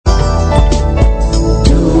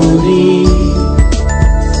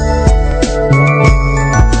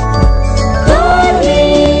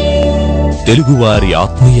తెలుగువారి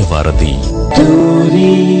ఆత్మీయ వారధి.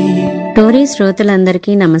 టోరీ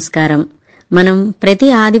శ్రోతలందరికీ నమస్కారం. మనం ప్రతి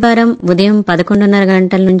ఆదివారం ఉదయం 11:30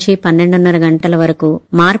 గంటల నుంచి 12:30 గంటల వరకు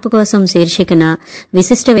మార్పు కోసం శీర్షికన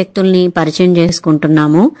విశిష్ట వ్యక్తుల్ని పరిచయం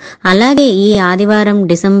చేసుకుంటున్నాము. అలాగే ఈ ఆదివారం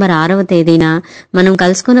డిసెంబర్ 6వ తేదీన మనం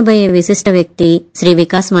కలుసుకొనబోయే విశిష్ట వ్యక్తి శ్రీ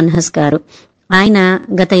వికాస్ మన్హస్ గారు. ఆయన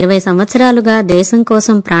గత 20 సంవత్సరాలుగా దేశం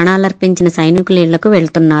కోసం ప్రాణాలర్పించిన సైనికుల ఇళ్లకు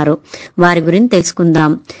వెళ్తున్నారు. వారి గురించి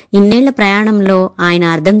తెలుసుకుందాం. ఇన్నేళ్ల ప్రయాణంలో ఆయన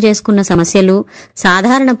అర్థం చేసుకున్న సమస్యలు,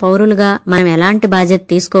 సాధారణ పౌరులుగా మనం ఎలాంటి బాధ్యత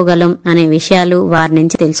తీసుకోగలం అనే విషయాలు వారి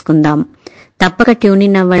నుంచి తెలుసుకుందాం. తప్పక ట్యూన్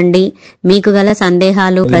ఇన్ అవ్వండి. మీకు గల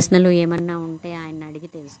సందేహాలు, ప్రశ్నలు ఏమన్నా ఉంటే ఆయన అడిగి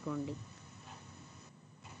తెలుసుకోండి.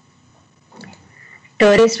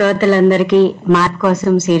 టోరీ శ్రోతలందరికీ మార్పు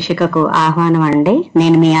కోసం శీర్షికకు ఆహ్వానం అండి.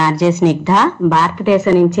 నేను మీ ఆర్జే స్నిగ్ధ,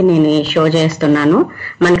 భారతదేశం నుంచి నేను ఈ షో చేస్తున్నాను.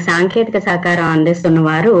 మనకు సాంకేతిక సహకారం అందిస్తున్న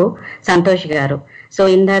వారు సంతోష్ గారు. సో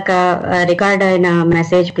ఇందాక రికార్డ్ అయిన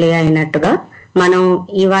మెసేజ్ ప్లే అయినట్టుగా మనం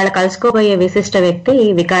ఇవాళ కలుసుకోబోయే విశిష్ట వ్యక్తి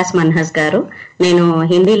వికాస్ మన్హస్ గారు. నేను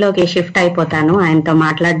హిందీలోకి షిఫ్ట్ అయిపోతాను, ఆయనతో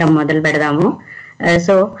మాట్లాడడం మొదలు పెడదాము.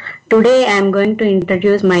 So today I am going to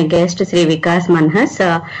introduce my guest Sri Vikas Manhas.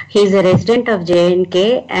 He is a resident of JNK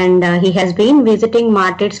and he has been visiting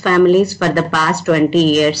martyrs families for the past 20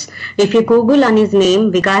 years. If you Google on his name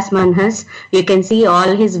Vikas Manhas, you can see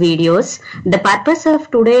all his videos. The purpose of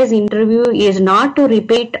today's interview is not to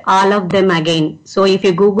repeat all of them again. So if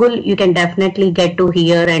you Google, you can definitely get to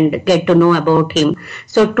hear and get to know about him.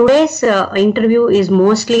 So today's interview is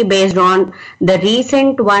mostly based on the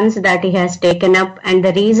recent ones that he has taken up and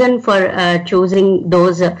the reason for choosing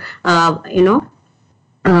those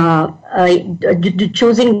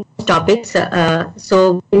choosing topics. So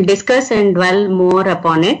we'll discuss and dwell more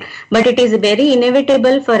upon it, but it is very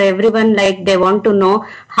inevitable for everyone, like they want to know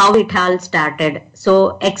how it all started. So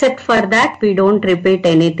except for that, we don't repeat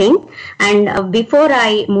anything. And before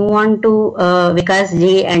I move on to Vikas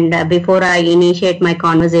ji and before I initiate my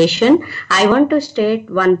conversation, I want to state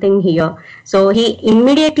one thing here. So he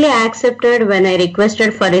immediately accepted when I requested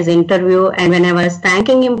for his interview, and when I was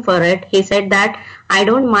thanking him for it, he said that I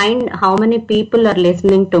don't mind how many people are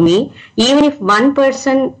listening to me, even if one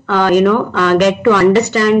person get to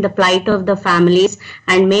understand the plight of the families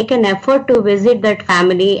and make an effort to visit that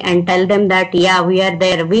family and tell them that yeah, we are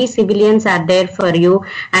there, we civilians are there for you,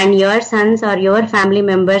 and your sons or your family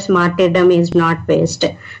members martyrdom is not waste.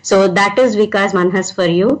 So that is Vikas Manhas for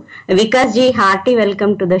you. Vikas ji, hearty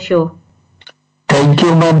welcome to the show. Thank you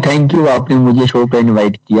ma'am, thank you, आपने मुझे show पे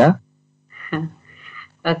invite किया.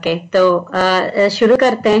 Okay, तो शुरू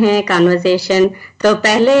करते हैं conversation. तो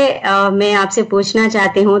पहले मैं आपसे पूछना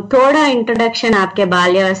चाहती हूँ, थोड़ा इंट्रोडक्शन आपके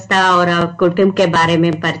बाल्यावस्था और कुटुंब के बारे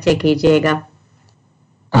में परिचय कीजिएगा.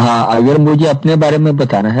 हाँ, अगर मुझे अपने बारे में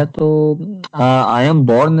बताना है तो I am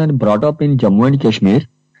born and brought up in Jammu and Kashmir.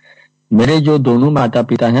 मेरे जो दोनों माता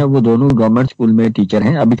पिता हैं वो दोनों गवर्नमेंट स्कूल में टीचर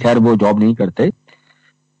हैं. अभी खैर वो जॉब नहीं करते.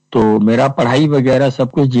 तो मेरा पढ़ाई वगैरह सब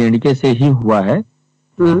कुछ JNK से ही हुआ है.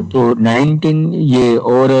 तो 19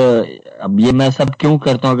 क्यों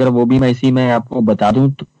करता हूँ, अगर वो भी मैं इसी में आपको बता दूं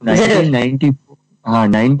तो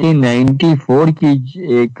 1994 की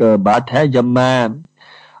एक बात है. जब मैं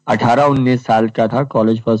 18-19 साल का था,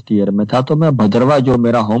 कॉलेज फर्स्ट ईयर में था, तो मैं भद्रवा, जो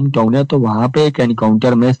मेरा होम टाउन है, तो वहां पे एक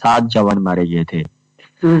एनकाउंटर में 7 जवान मारे गए थे.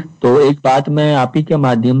 तो एक बात मैं आप ही के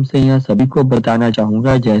माध्यम से यहाँ सभी को बताना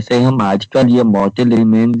चाहूंगा. जैसे हम आजकल ये मॉर्टल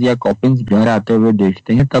रिमेन्स या कॉफिन्स घर आते हुए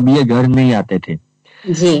देखते हैं, तब ये घर नहीं आते थे.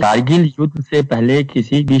 कारगिल युद्ध से पहले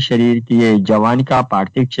किसी भी शरीर की जवान का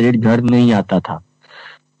पार्थिव शरीर घर नहीं आता था.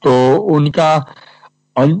 तो उनका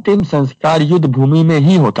अंतिम संस्कार युद्ध भूमि में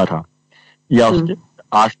ही होता था या उसके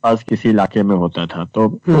आसपास किसी इलाके में होता था. तो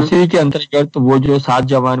उसी के अंतर्गत वो जो 7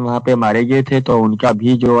 जवान वहां पे मारे गए थे, तो उनका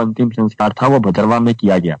भी जो अंतिम संस्कार था वो भद्रवा में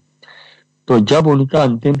किया गया. तो जब उनका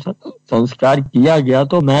अंतिम संस्कार किया गया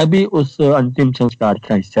तो मैं भी उस अंतिम संस्कार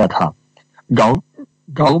का हिस्सा था.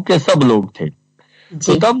 गांव के सब लोग थे.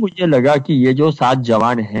 तो तब मुझे लगा कि ये जो 7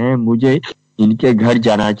 जवान हैं, मुझे इनके घर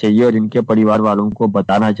जाना चाहिए और इनके परिवार वालों को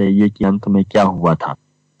बताना चाहिए कि अंत में क्या हुआ था.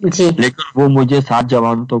 लेकिन वो मुझे 7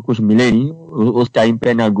 जवान तो कुछ मिले नहीं. उस टाइम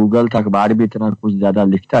पे ना गूगल था, अखबार भी इतना कुछ ज्यादा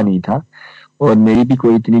लिखता नहीं था, और मेरी भी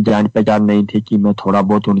कोई इतनी जान पहचान नहीं थी कि मैं थोड़ा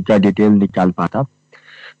बहुत उनका डिटेल निकाल पाता.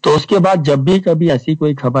 तो उसके बाद जब भी कभी ऐसी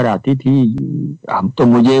कोई खबर आती थी, तो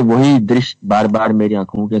मुझे वही दृश्य बार बार मेरी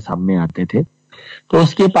आंखों के सामने आते थे. तो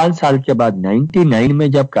उसके 5 साल के बाद 99 में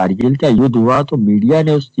जब कारगिल का युद्ध हुआ, तो मीडिया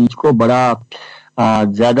ने उस चीज को बड़ा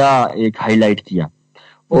ज्यादा एक हाईलाइट किया.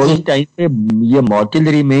 और उस टाइम पे ये मॉर्टल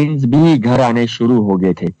रिमेन्स भी घर आने शुरू हो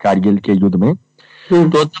गए थे कारगिल के युद्ध में.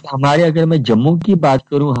 तो तब हमारे, अगर मैं जम्मू की बात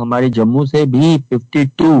करूं, हमारे जम्मू से भी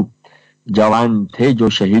 52 जवान थे जो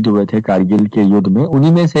शहीद हुए थे कारगिल के युद्ध में।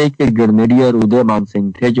 उन्हीं में से एक ग्रेनेडियर उदय मान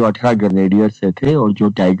सिंह थे जो 18 ग्रेनेडियर से थे और जो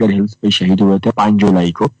टाइगर हिल्स पे शहीद हुए थे 5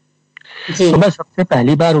 जुलाई को। जी तो मैं सबसे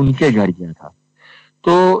पहली बार उनके घर गया था।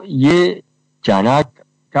 तो ये चाणक्य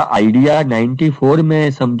का आइडिया 94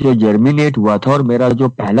 में समझो जर्मिनेट हुआ था और मेरा जो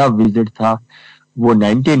पहला विजिट था वो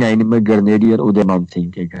 99 में ग्रेनेडियर उदय मान सिंह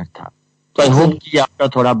के घर था। तो आई जी। होप कि आपका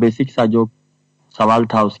थोड़ा बेसिक सा जो सवाल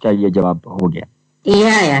था उसका ये जवाब हो गया।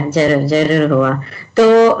 या जरूर जरूर हुआ। तो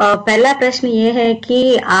पहला प्रश्न ये है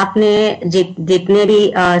कि आपने जितने भी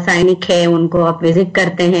सैनिक हैं उनको आप विजिट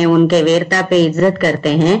करते हैं, उनके वीरता पे इज्जत करते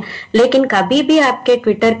हैं, लेकिन कभी भी आपके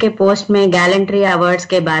ट्विटर के पोस्ट में गैलेंट्री अवार्ड्स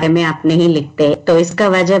के बारे में आप नहीं लिखते, तो इसका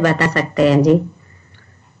वजह बता सकते हैं जी?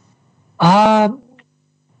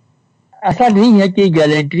 ऐसा नहीं है कि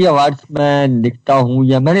गैलेंट्री अवार्ड्स मैं लिखता हूँ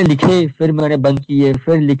या मैंने लिखे फिर मैंने बंद किए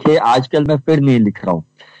फिर लिखे, आजकल मैं फिर नहीं लिख रहा हूँ।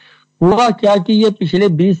 हुआ क्या कि ये पिछले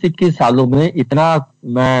 20-21 सालों में इतना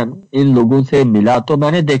मैं इन लोगों से मिला तो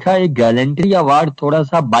मैंने देखा एक गैलेंट्री अवार्ड थोड़ा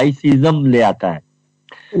सा बाइसिज्म ले आता है।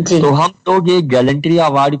 जी तो हम लोग ये गैलेंट्री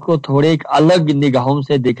अवार्ड को थोड़े एक अलग निगाहों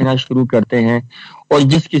से देखना शुरू करते हैं और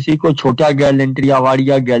जिस किसी को छोटा गैलेंट्री अवार्ड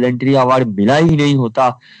या गैलेंट्री अवार्ड मिला ही नहीं होता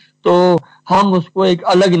तो हम उसको एक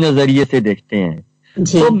अलग नजरिए से देखते हैं।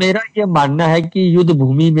 जी तो मेरा ये मानना है कि युद्ध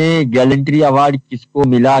भूमि में गैलेंट्री अवार्ड किसको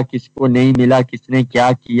मिला किसको नहीं मिला, किसने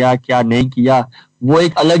क्या किया क्या नहीं किया, वो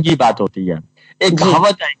एक अलग ही बात होती है। एक जी।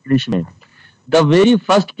 कहावत है इंग्लिश में, the very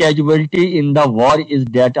first casualty in the war is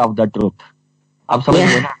death of the truth. आप समझ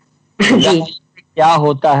रहे ना? जी क्या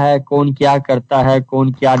होता है, कौन क्या करता है,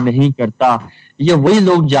 कौन क्या नहीं करता, ये वही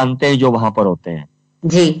लोग जानते हैं जो वहां पर होते हैं।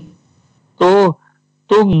 जी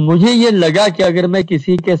तो मुझे ये लगा कि अगर मैं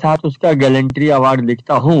किसी के साथ उसका गैलेंट्री अवार्ड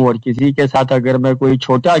लिखता हूं और किसी के साथ अगर मैं कोई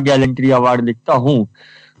छोटा गैलेंट्री अवार्ड लिखता हूं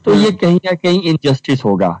तो ये कहीं ना कहीं इनजस्टिस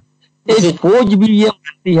होगा। जी। एक फौज भी ये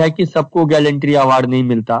मानती है कि सबको गैलेंट्री अवार्ड नहीं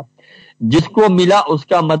मिलता, जिसको मिला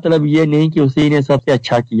उसका मतलब ये नहीं कि उसी ने सबसे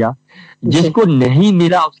अच्छा किया, जिसको नहीं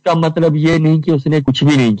मिला उसका मतलब ये नहीं कि उसने कुछ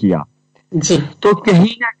भी नहीं किया। जी तो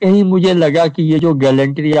कहीं ना कहीं मुझे लगा कि ये जो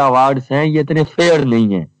गैलेंट्री अवार्ड्स हैं ये इतने फेयर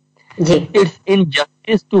नहीं है। जी it's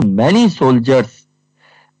injustice to many soldiers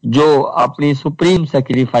जो अपनी सुप्रीम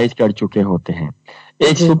सेक्रीफाइस कर चुके होते हैं।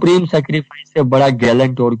 एक जी। सुप्रीम सेक्रीफाइस से बड़ा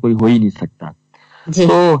गैलेंट और कोई हो ही नहीं सकता। जी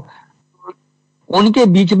तो उनके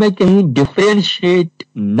बीच में कहीं डिफरेंशिएट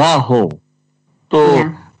ना हो तो या।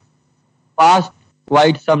 पास्ट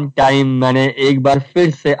क्वाइट सम टाइम मैंने एक बार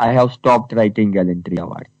फिर से I have stopped writing gallantry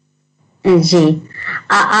award. जी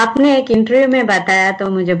आपने एक इंटरव्यू में बताया तो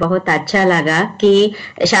मुझे बहुत अच्छा लगा कि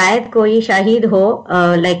शायद कोई शहीद हो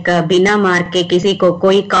लाइक बिना मार के, किसी को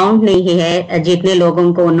कोई काउंट नहीं है जितने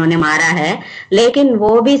लोगों को उन्होंने मारा है, लेकिन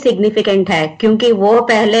वो भी सिग्निफिकेंट है क्योंकि वो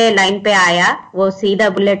पहले लाइन पे आया, वो सीधा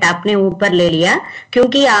बुलेट अपने ऊपर ले लिया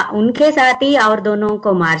क्योंकि उनके साथ ही और दोनों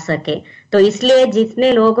को मार सके। तो इसलिए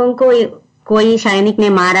जितने लोगों को कोई सैनिक ने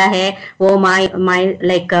मारा है वो माय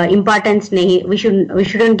लाइक इम्पोर्टेंस नहीं, we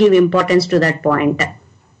shouldn't give importance to that point.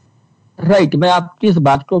 Right, मैं आपकी इस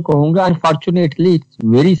बात को कहूंगा unfortunately it's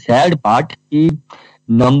very sad part कि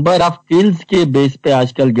नंबर ऑफ किल्स के बेस पे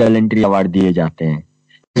आजकल गैलेंट्री अवार्ड दिए जाते हैं।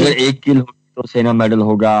 अगर 1 किल होगी तो सेना मेडल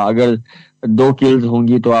होगा, अगर 2 किल्स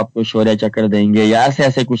होंगी तो आपको शौर्य चक्र देंगे या ऐसे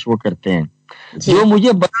ऐसे कुछ वो करते हैं जो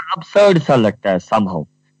मुझे बड़ा अबसर्ड सा लगता है समहाउ।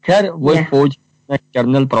 खैर वो Yeah. फौज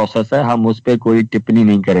इंटरनल प्रोसेस है, हम उस पर कोई टिप्पणी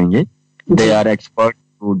नहीं करेंगे, they are expert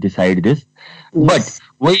to decide this. But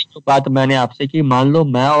वही जो बात मैंने आपसे की, मान लो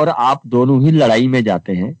मैं और आप दोनों ही लड़ाई में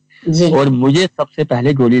जाते हैं जी और मुझे सबसे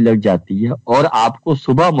पहले गोली लग जाती है और आपको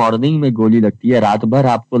सुबह मॉर्निंग में गोली लगती है, रात भर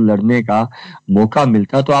आपको लड़ने का मौका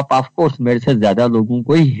मिलता तो आप ऑफकोर्स मेरे से ज्यादा लोगों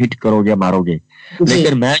को ही हिट करोगे, मारोगे।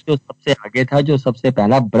 लेकिन मैं जो सबसे आगे था, जो सबसे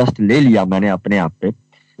पहला ब्रस्ट ले लिया मैंने अपने आप पे,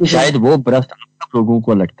 शायद वो ब्रस्ट आप लोगों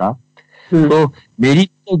को लगता तो मेरी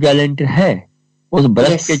तो गैलेंट है उस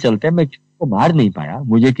ब्रस्ट के चलते मैं किसी को मार नहीं पाया,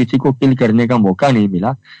 मुझे किसी को किल करने का मौका नहीं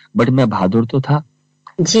मिला, बट मैं बहादुर तो था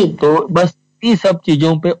जी। तो बस ये सब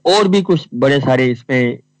चीजों पे और भी कुछ बड़े सारे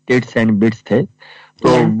इसमें टिट्स एंड बिट्स थे।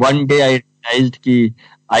 तो वन डे आई रियलाइज्ड कि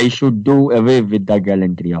I should do away with the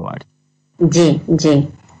gallantry award. जी जी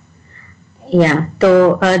या। तो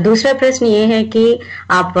दूसरा प्रश्न ये है कि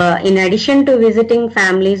आप in addition to visiting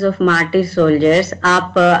families of martyr soldiers,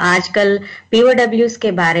 आप आजकल पीओडब्ल्यूज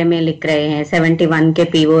के बारे में लिख रहे हैं, 71 के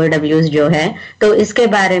पीओडब्ल्यूज जो है, तो इसके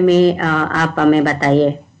बारे में आप हमें बताइए।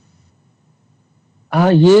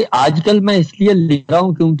 ये आजकल मैं इसलिए लिख रहा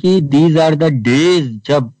हूँ क्योंकि दीज आर द डेज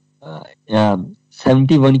जब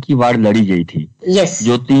 71 की वार लड़ी गई थी। yes.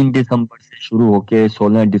 जो 3 दिसंबर से शुरू होके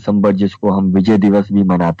 16 दिसंबर जिसको हम विजय दिवस भी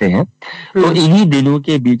मनाते हैं, तो इन्हीं दिनों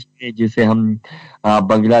के बीच में जिसे हम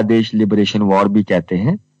बांग्लादेश लिबरेशन वॉर भी कहते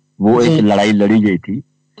हैं, वो जी। एक लड़ाई लड़ी गई थी।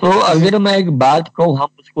 तो अगर मैं एक बात कहूँ, हम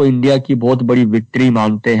उसको इंडिया की बहुत बड़ी विक्ट्री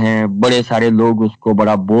मानते हैं, बड़े सारे लोग उसको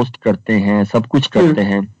बड़ा बोस्ट करते हैं, सब कुछ करते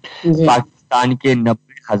हैं। जी। पाकिस्तान के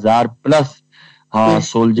 90,000 प्लस Yes.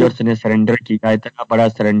 सोल्जर्स ने सरेंडर किया। इतना बड़ा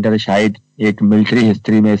सरेंडर शायद एक मिलिट्री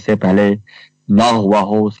हिस्ट्री में इससे पहले ना हुआ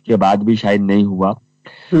हो, उसके बाद भी शायद नहीं हुआ।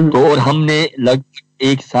 तो और हमने लगभग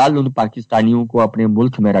 1 साल उन पाकिस्तानियों को अपने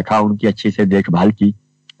मुल्क में रखा, उनकी अच्छी से देखभाल की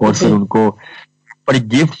और जी। फिर उनको पर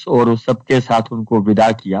गिफ्ट्स और उस सबके साथ उनको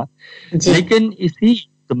विदा किया। जी। लेकिन इसी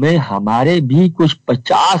में हमारे भी कुछ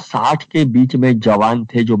 50-60 के बीच में जवान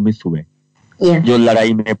थे जो मिस हुए, Yeah. जो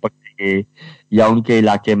लड़ाई में पकड़े गए या उनके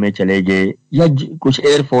इलाके में चले गए, या कुछ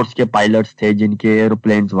एयरफोर्स के पायलट्स थे जिनके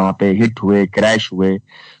एरोप्लेन्स वहां पे हिट हुए, क्रैश हुए,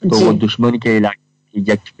 तो जी। वो दुश्मन के इलाके में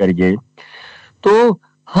इजेक्ट कर गए। तो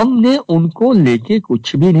हमने उनको लेके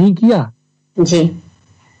कुछ भी नहीं किया। जी।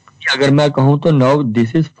 अगर मैं कहूँ तो now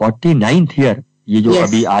this is 49th year, ये जो Yes.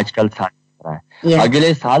 अभी आजकल साल चल रहा है, Yeah.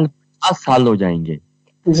 अगले साल 50 साल हो जाएंगे।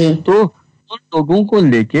 जी। तो उन लोगों को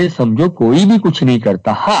लेके समझो कोई भी कुछ नहीं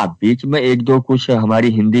करता। हाँ, बीच में एक दो कुछ हमारी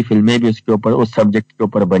हिंदी फिल्में भी उसके ऊपर, उस सब्जेक्ट के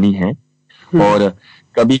ऊपर बनी हैं, और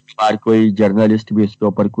कभी कभार कोई जर्नलिस्ट भी उसके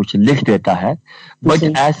ऊपर कुछ लिख देता है, बट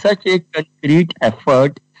जी। ऐसा एक कंक्रीट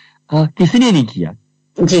एफर्ट किसी ने नहीं किया।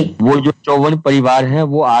 जी। वो जो 54 परिवार हैं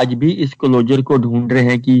वो आज भी इस क्लोजर को ढूंढ रहे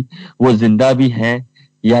हैं कि वो जिंदा भी हैं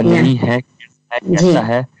या नहीं है, कैसा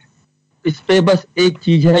है। इस पे बस एक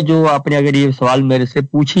चीज है जो आपने अगर ये सवाल मेरे से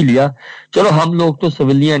पूछ ही लिया, चलो हम लोग तो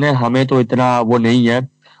सिविलियन है, हमें तो इतना वो नहीं है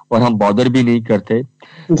और हम बॉदर भी नहीं करते।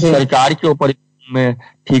 जी। सरकार के ऊपर में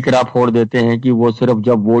ठीकरा फोड़ देते हैं कि वो सिर्फ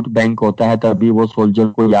जब वोट बैंक होता है तभी वो सोल्जर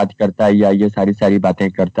को याद करता है या ये सारी बातें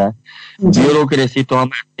करता है। जी। ब्यूरोक्रेसी तो हम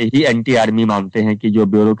ऐसे ही एंटी आर्मी मानते हैं कि जो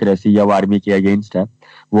ब्यूरोक्रेसी या वो आर्मी के अगेंस्ट है,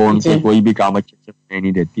 वो उनके जी। कोई भी काम अच्छे से होने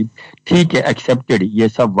नहीं देती। ठीक है, एक्सेप्टेड, ये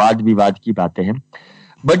सब वाद विवाद की बातें हैं।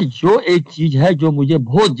 बट जो एक चीज है जो मुझे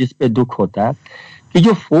बहुत जिस पे दुख होता है कि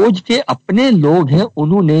जो फौज के अपने लोग हैं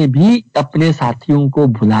उन्होंने भी अपने साथियों को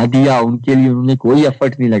भुला दिया, उनके लिए उन्होंने कोई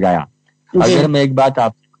एफर्ट नहीं लगाया। अगर मैं एक बात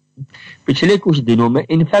आपसे, पिछले कुछ दिनों में,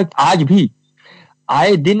 इनफैक्ट आज भी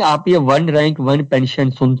आए दिन आप ये 1 रैंक 1 पेंशन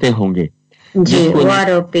सुनते होंगे, जी।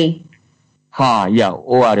 OROP। हाँ, या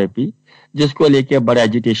ORP, जिसको लेके बड़ा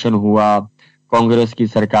एजिटेशन हुआ। कांग्रेस की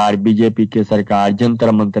सरकार, बीजेपी की सरकार,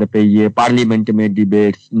 जंतर मंतर पे ये पार्लियामेंट में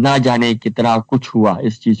डिबेट्स, ना जाने कितना कुछ हुआ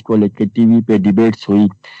इस चीज को लेके, टीवी पे डिबेट्स हुई,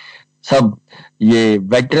 सब ये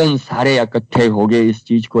वेटरन सारे इकट्ठे हो गए इस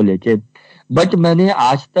चीज को लेके। बट मैंने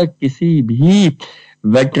आज तक किसी भी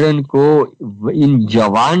वेटरन को, इन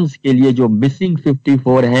जवान्स के लिए जो मिसिंग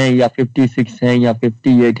 54 हैं या 56 हैं या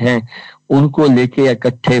 58 हैं, उनको लेके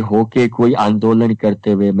इकट्ठे होके कोई आंदोलन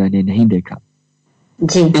करते हुए मैंने नहीं देखा।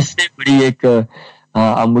 जी। इससे बड़ी एक,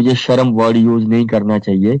 अब मुझे शर्म वर्ड यूज नहीं करना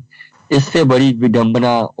चाहिए, इससे बड़ी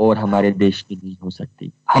विडंबना और हमारे देश की नहीं हो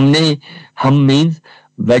सकती। हम मींस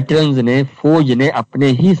वेटरन्स ने, फौज ने अपने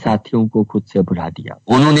ही साथियों को खुद से भुला दिया।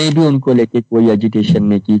 उन्होंने भी उनको लेके कोई एजिटेशन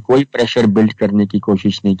नहीं की, कोई प्रेशर बिल्ड करने की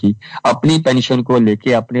कोशिश नहीं की। अपनी पेंशन को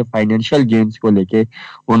लेके, अपने फाइनेंशियल गेन्स को लेके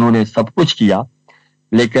उन्होंने सब कुछ किया,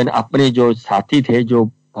 लेकिन अपने जो साथी थे जो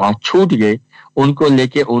छूट गए, उनको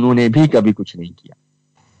लेके उन्होंने भी कभी कुछ नहीं किया।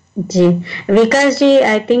 जी। विकास जी,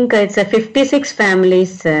 I think it's 56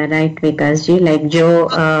 families, right Vikas ji? Like जो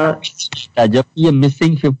जब ये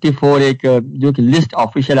मिसिंग 54 एक जो कि लिस्ट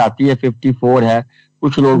ऑफिशियल आती है 54 है,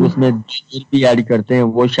 कुछ लोग उसमें भी ऐड करते हैं,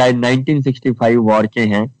 वो शायद 1965 वॉर के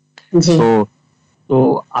हैं। जी।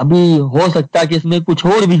 तो अभी हो सकता है कि इसमें कुछ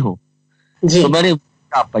और भी हो। जी। तो मैंने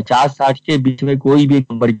 50-60 के बीच में कोई भी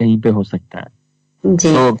नंबर कहीं पे हो सकता है। जी।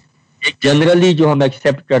 तो एक जनरली जो हम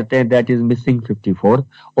एक्सेप्ट करते हैं दैट इज मिसिंग 54,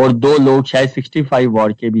 और 2 लोग शायद 65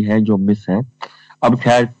 वॉर के भी हैं जो मिस हैं। अब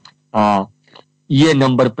खैर ये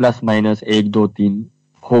नंबर प्लस माइनस 1 2 3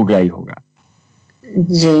 हो गया ही होगा।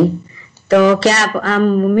 जी। तो क्या हम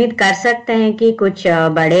उम्मीद कर सकते हैं कि कुछ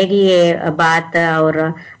बढ़ेगी ये बात और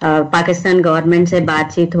पाकिस्तान गवर्नमेंट से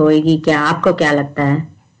बातचीत होएगी क्या? आपको क्या लगता है?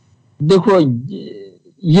 देखो,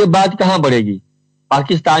 ये बात कहाँ बढ़ेगी?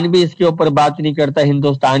 पाकिस्तान भी इसके ऊपर बात नहीं करता,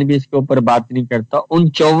 हिंदुस्तान भी इसके ऊपर बात नहीं करता। उन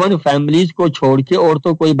 54 फैमिलीज को छोड़ के और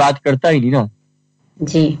तो कोई बात करता ही नहीं ना।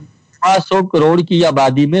 जी। 500 करोड़ की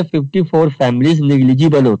आबादी में 54 फैमिलीज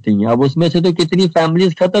नेग्लिजिबल होती हैं। अब उसमें से तो कितनी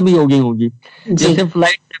फैमिलीज खत्म ही हो गई होंगी। जैसे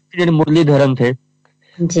फ्लाइट कैप्टन मुरलीधरन थे,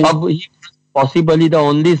 जी। अब पॉसिबली द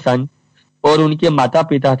ओनली सन, और उनके माता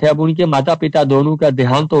पिता थे। अब उनके माता पिता दोनों का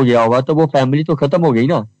देहांत हो गया होगा, तो वो फैमिली तो खत्म हो गई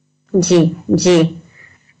ना। जी। जी।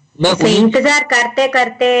 इंतजार करते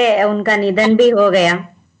करते उनका निधन भी हो गया।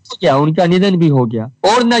 क्या उनका निधन भी हो गया,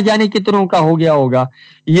 और न जाने कितनों का हो गया होगा।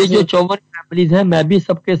 ये जो 54 फैमिलीज हैं, मैं भी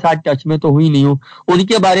सबके साथ टच में तो हुई नहीं हूँ,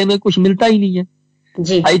 उनके बारे में कुछ मिलता ही नहीं है।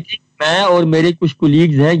 जी आई थिंक मैं और मेरे कुछ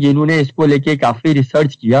कुलीग्स हैं जिन्होंने इसको लेके काफी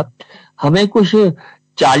रिसर्च किया, हमें कुछ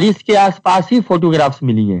 40 के आसपास ही फोटोग्राफ्स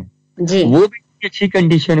मिली हैं, जी वो भी अच्छी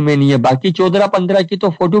कंडीशन में नहीं है। बाकी 14-15 की तो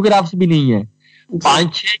फोटोग्राफ्स भी नहीं है। जी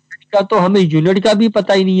 5-6 का तो हमें यूनिट का भी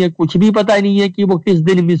पता ही नहीं है, कुछ भी पता ही नहीं है कि वो किस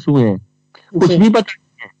दिन मिस हुए हैं, कुछ जी भी पता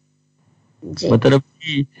नहीं है। जी मतलब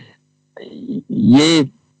कि ये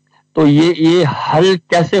ये हल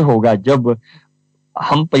कैसे होगा जब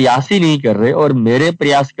हम प्रयास ही नहीं कर रहे? और मेरे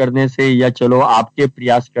प्रयास करने से या चलो आपके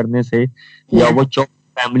प्रयास करने से या या वो 24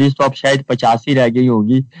 फैमिलीज तो अब शायद 50 ही रह गई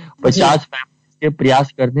होगी, जी 50 फैमिलीज के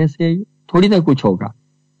प्रयास करने से थोड़ी ना कुछ होगा।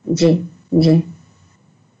 जी जी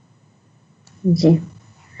जी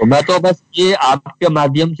तो मैं तो बस ये आपके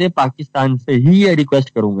माध्यम से पाकिस्तान से ही ये रिक्वेस्ट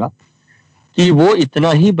करूंगा कि वो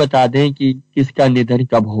इतना ही बता दें कि किसका निधन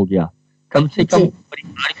कब हो गया, कम से कम जी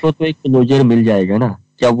परिवार को तो एक क्लोजर मिल जाएगा ना,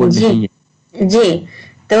 क्या वो जी नहीं है? जी।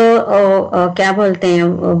 तो क्या बोलते हैं,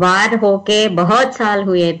 वार होके बहुत साल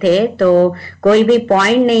हुए थे, तो कोई भी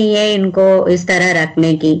पॉइंट नहीं है इनको इस तरह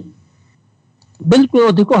रखने की। बिल्कुल।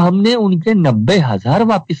 और देखो हमने उनके 90,000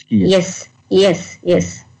 वापस किए, यस यस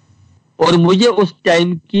यस और मुझे उस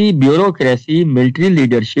टाइम की ब्यूरोक्रेसी, मिलिट्री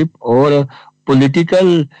लीडरशिप और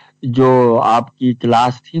पॉलिटिकल जो आपकी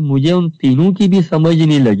क्लास थी, मुझे उन तीनों की भी समझ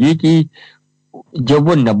नहीं लगी कि जब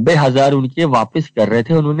वो 90,000 उनके वापस कर रहे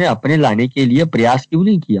थे, उन्होंने अपने लाने के लिए प्रयास क्यों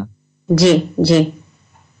नहीं किया? जी जी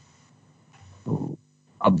तो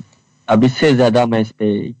अब इससे ज्यादा मैं इस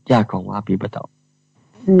पे क्या कहूँ, आप ही बताओ।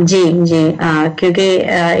 जी जी। क्योंकि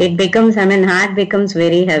it becomes, I mean heart becomes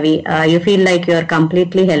very heavy, you feel like you are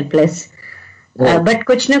completely helpless. But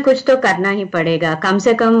कुछ ना कुछ तो करना ही पड़ेगा, कम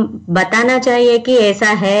से कम बताना चाहिए कि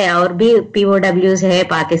ऐसा है और भी पीओडब्ल्यूज है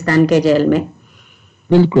पाकिस्तान के जेल में।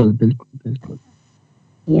 बिल्कुल बिल्कुल बिल्कुल।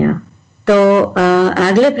 या तो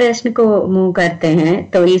अगले प्रश्न को मूव करते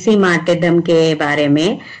हैं, तो इसी मार्टिरडम के बारे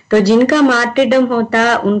में। तो जिनका मार्टिरडम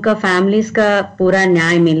होता उनका फैमिलीज का पूरा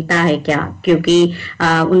न्याय मिलता है क्या? क्योंकि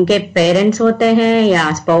उनके पेरेंट्स होते हैं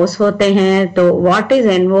या स्पाउस होते हैं, तो what is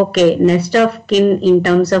एनवोके next of kin in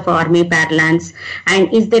terms of army पैरलांस,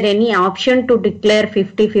 and is there any option to declare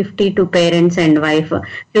 50-50 to parents and wife?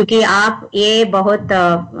 क्योंकि आप ये बहुत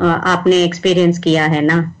आपने एक्सपीरियंस किया है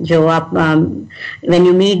ना, जो आप when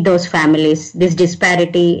you meet those families, this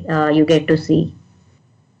disparity you get to see.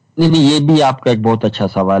 नहीं नहीं, ये भी आपका एक बहुत अच्छा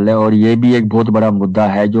सवाल है, और ये भी एक बहुत बड़ा मुद्दा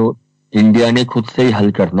है जो इंडिया ने खुद से ही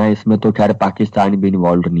हल करना है। इसमें तो खैर पाकिस्तान भी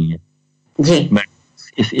इन्वॉल्व नहीं है, जी मैं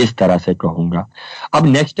इस तरह से कहूंगा। अब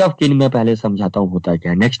नेक्स्ट ऑफ किन मैं पहले समझाता हूँ होता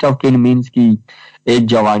क्या है। नेक्स्ट ऑफ किन मीन्स कि एक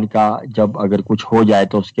जवान का जब अगर कुछ हो जाए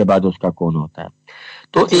तो उसके बाद उसका कौन होता है।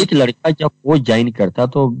 तो जी एक लड़का जब वो ज्वाइन करता,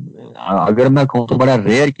 तो अगर मैं कहूँ तो बड़ा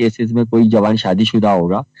रेयर केसेस में कोई जवान शादीशुदा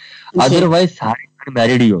होगा, जी अदरवाइज सारे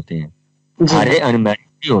अनमैरिड ही होते हैं। जी सारे अनमैरिड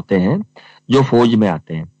ही होते हैं जो फौज में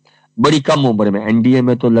आते हैं बड़ी कम उम्र में। एनडीए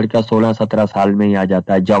में तो लड़का 16-17 साल में ही आ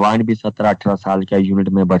जाता है, जवान भी 17-18 साल का यूनिट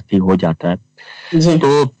में भर्ती हो जाता है। जी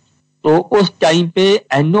तो उस टाइम पे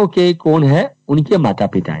एनओ के कौन है? उनके माता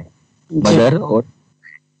पिता है, जी मदर। और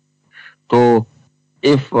तो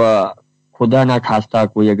इफ खुदा ना खास्ता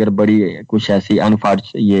कोई अगर बड़ी कुछ ऐसी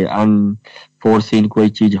अनफोर्सीन कोई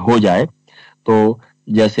चीज हो जाए, तो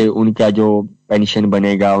जैसे उनका जो पेंशन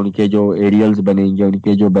बनेगा, उनके जो एरियल्स बनेंगे,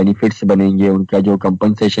 उनके जो बेनिफिट्स बनेंगे, उनका जो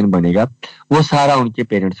कंपनसेशन बनेगा, वो सारा उनके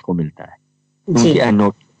पेरेंट्स को मिलता है, जी उनके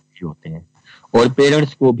एनओ होते हैं। और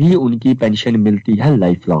पेरेंट्स को भी उनकी पेंशन मिलती है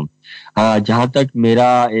लाइफ लॉन्ग। जहां तक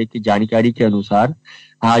मेरा एक जानकारी के अनुसार,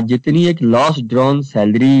 जितनी एक loss drawn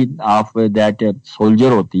salary of that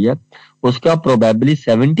soldier होती है, उसका प्रोबेबली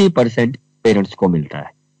 70% पेरेंट्स को मिलता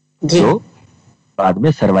है, जी जो बाद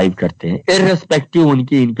में सरवाइव करते हैं, इररेस्पेक्टिव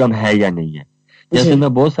उनकी इनकम है या नहीं है। जैसे जी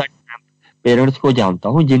मैं बहुत सारे पेरेंट्स को जानता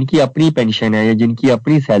हूं जिनकी अपनी पेंशन है या जिनकी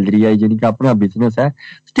अपनी सैलरी है, जिनका अपना बिजनेस है,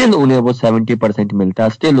 स्टिल उन्हें वो 70% मिलता है,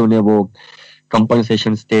 स्टिल उन्हें वो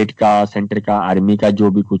कंपनसेशन स्टेट का, सेंटर का, आर्मी का,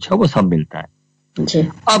 जो भी कुछ है वो सब मिलता है। जी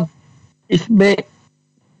अब इसमें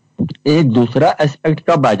एक दूसरा एस्पेक्ट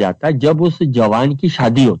कब आ जाता है? जब उस जवान की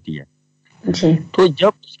शादी होती है। जी तो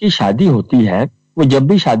जब उसकी शादी होती है, वो जब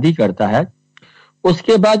भी शादी करता है,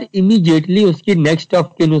 उसके बाद इमीडिएटली उसकी नेक्स्ट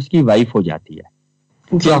ऑफ किन उसकी वाइफ हो जाती है,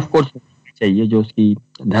 जी जो ऑफकोर्स चाहिए, जो उसकी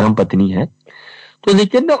धर्म पत्नी है। तो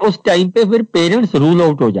लेकिन ना उस टाइम पे फिर पेरेंट्स रूल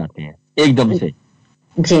आउट हो जाते हैं एकदम से।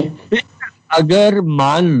 जी अगर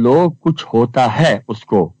मान लो कुछ होता है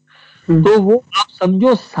उसको, हम्म, तो वो आप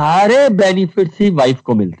समझो सारे बेनिफिट्स ही वाइफ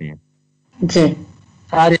को मिलते हैं, जी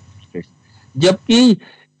सारे बेनिफिट्स। जबकि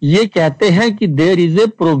ये कहते हैं कि देयर इज ए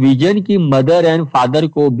प्रोविजन कि मदर एंड फादर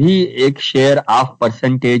को भी एक शेयर ऑफ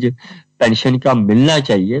परसेंटेज पेंशन का मिलना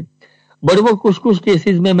चाहिए। बट वो कुछ कुछ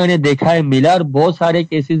केसेस में मैंने देखा है मिला, और बहुत सारे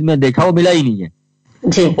केसेस में देखा वो मिला ही नहीं है।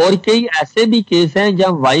 जी और कई ऐसे भी केस हैं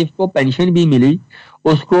जब वाइफ को पेंशन भी मिली,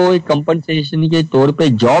 उसको एक कंपनसेशन के तौर पे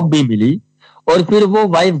जॉब भी मिली, और फिर वो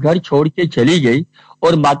वाइफ घर छोड़ के चली गई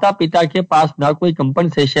और माता पिता के पास ना कोई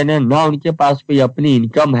कंपनसेशन है, ना उनके पास कोई अपनी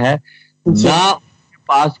इनकम है, जी ना उनके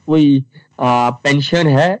पास कोई पेंशन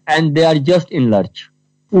है, and they are just in lurch.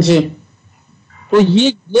 जी तो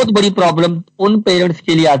ये बहुत बड़ी प्रॉब्लम उन पेरेंट्स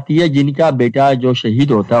के लिए आती है जिनका बेटा जो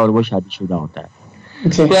शहीद होता है और वो शादीशुदा होता है।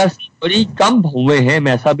 जी तो ऐसे बड़ी कम हुए हैं,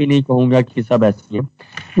 मैं ऐसा भी नहीं कहूंगा कि सब ऐसी हैं।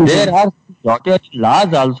 There are daughter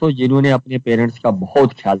in-laws also जिन्होंने अपने पेरेंट्स का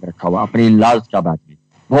बहुत ख्याल रखा हुआ, अपने इन-लॉज का बात में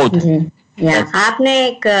बहुत है। जी या आपने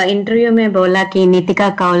एक इंटरव्यू में बोला कि Nitika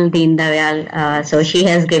Kaul Deendayal so she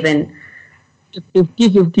has given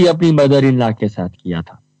 50-50 अपनी मदर इन लॉ के साथ किया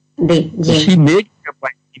था। जी शी मेड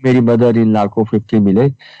मेरी मदर इन लॉ को 50 मिले।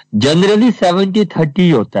 जनरली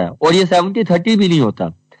 70-30 होता है, और ये 70-30 भी नहीं होता।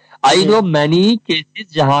 आई नो मैनी केसेस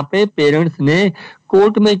जहां पे पेरेंट्स ने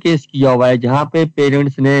कोर्ट में केस किया हुआ है, जहां पे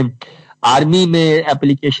पेरेंट्स ने आर्मी में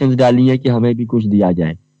एप्लीकेशंस डाली है कि हमें भी कुछ दिया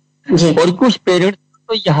जाए, जी और कुछ पेरेंट्स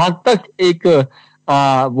तो यहाँ तक एक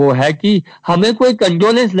वो है कि हमें कोई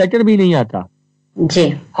कंडोलेंस लेटर भी नहीं आता,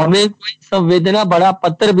 जी हमें कोई संवेदना बड़ा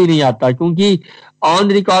पत्र भी नहीं आता, क्योंकि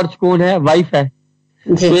ऑन रिकॉर्ड्स कौन है, वाइफ है।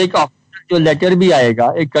 जी तो एक ऑफिशियल जो लेटर भी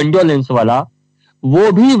आएगा एक कंडोलेंस वाला,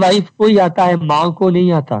 वो भी वाइफ को ही आता है, माँ को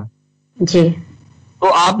नहीं आता। जी तो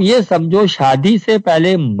आप ये समझो शादी से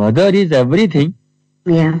पहले मदर इज एवरीथिंग।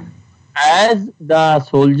 या as the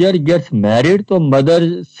soldier gets married तो मदर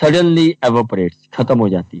सडनली एवोपरेट्स, खत्म हो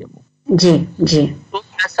जाती है वो। जी जी तो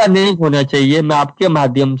ऐसा नहीं होना चाहिए। मैं आपके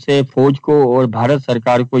माध्यम से फौज को और भारत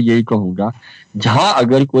सरकार को यही कहूंगा, जहां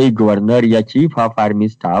अगर कोई गवर्नर या चीफ ऑफ आर्मी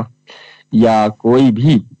स्टाफ या कोई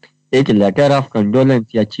भी एक लेटर ऑफ कंडोलेंस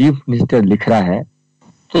या चीफ मिनिस्टर लिख रहा है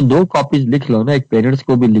तो 2 कॉपीज लिख लो ना, एक पेरेंट्स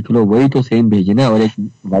को भी लिख लो, वही तो सेम भेजना है, और एक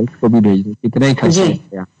वाइफ को भी भेज दो, कितना ही खर्च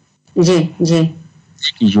करते हैं। जी जी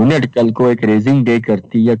यूनिट कल को एक रेजिंग डे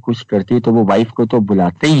करती या कुछ करती तो वो वाइफ को तो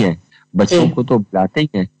बुलाते ही है, बच्चों को तो बुलाते ही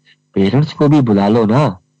है, पेरेंट्स को भी बुला लो ना।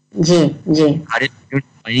 जी जी सारे पेरेंट्स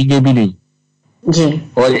आएंगे भी नहीं, जी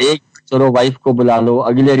और एक चलो वाइफ को बुला लो,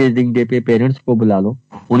 अगले रेजिंग डे पे पेरेंट्स को बुला लो,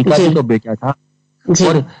 उनका जी भी तो बेटा था। जी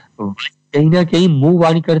और कहीं ना कहीं मूव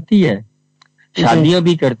ऑन करती है, शादियां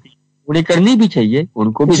भी करती, उन्हें करनी भी चाहिए,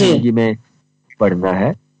 उनको भी जी। जिंदगी में बढ़ना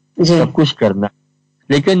है, जी सब कुछ करना है।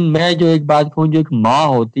 लेकिन मैं जो एक बात कहूँ, जो एक माँ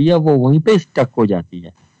होती है वो वहीं पे स्टक हो जाती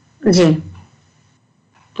है। जी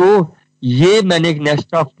तो ये मैंने एक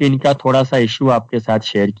नेक्स्ट ऑफ किन का थोड़ा सा इशू आपके साथ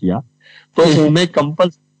शेयर किया। तो जी। इसमें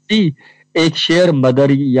कंपल्सरी एक शेयर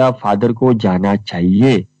मदर या फादर को जाना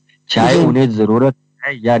चाहिए, चाहे जी। उन्हें जरूरत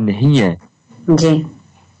है या नहीं है। जी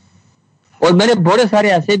और मैंने बड़े सारे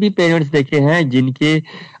ऐसे भी पेरेंट्स देखे हैं जिनके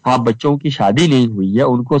बच्चों की शादी नहीं हुई है,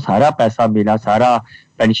 उनको सारा पैसा मिला, सारा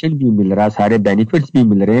पेंशन भी मिल रहा, सारे बेनिफिट्स भी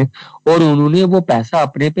मिल रहे हैं, और उन्होंने वो पैसा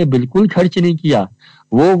अपने पे बिल्कुल खर्च नहीं किया।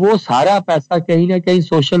 वो सारा पैसा कहीं ना कहीं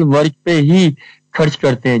सोशल वर्क पे ही खर्च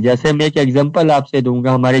करते हैं। जैसे मैं एक एग्जांपल आपसे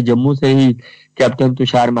दूंगा, हमारे जम्मू से ही captain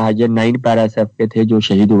Tushar Mahajan 9 para SF के थे जो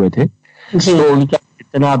शहीद हुए थे। जी तो उनका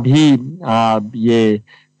जितना भी ये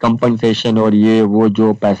कंपनसेशन और ये वो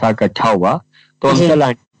जो पैसा इकट्ठा हुआ, तो जी। Uncle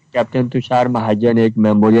aunty captain Tushar Mahajan एक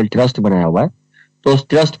मेमोरियल ट्रस्ट बनाया हुआ है, तो उस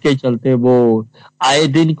ट्रस्ट के चलते वो आए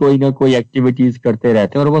दिन कोई ना कोई एक्टिविटीज करते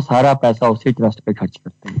रहते हैं और वो सारा पैसा उसी ट्रस्ट पे खर्च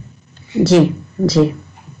करते हैं। जी जी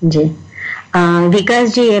जी विकास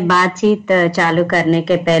जी, ये बातचीत चालू करने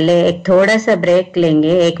के पहले एक थोड़ा सा ब्रेक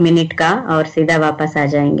लेंगे, 1 मिनट का, और सीधा वापस आ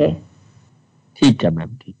जाएंगे। ठीक है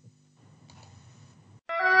मैम, ठीक है।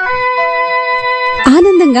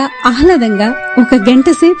 ఆనందంగా ఆహ్లాదంగా ఒక గంట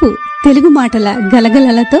సేపు తెలుగు మాటల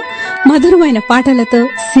గలగలలతో మధురమైన పాటలతో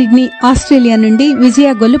సిడ్నీ ఆస్ట్రేలియా నుండి విజయ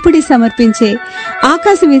గొల్లపూడి సమర్పించే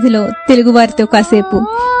ఆకాశ వీధిలో తెలుగువారితో కాసేపు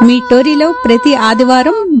మీ టోరీలో ప్రతి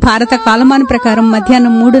ఆదివారం భారత కాలమాన ప్రకారం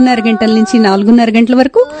మధ్యాహ్నం 3:30 గంటల నుంచి 4:30 గంటల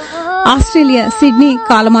వరకు, ఆస్ట్రేలియా సిడ్నీ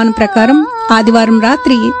కాలమాన ప్రకారం ఆదివారం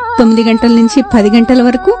రాత్రి 9 గంటల నుంచి 10 గంటల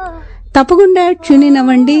వరకు తప్పకుండా ట్యూన్ ఇన్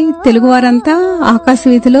అవ్వండి. తెలుగువారంతా ఆకాశ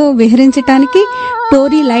వీధిలో విహరించటానికి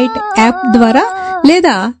టోరీ లైట్ యాప్ ద్వారా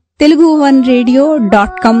లేదా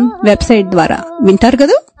telugu1radio.com వెబ్సైట్ ద్వారా వింటారు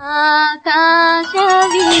కదా.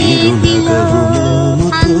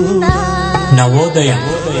 నవోదయం,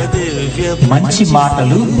 మంచి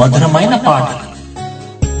మాటలు, మధురమైన పాటలు.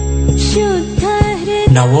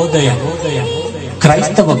 నవోదయం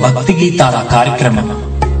క్రైస్తవ భక్తి గీతాల కార్యక్రమం.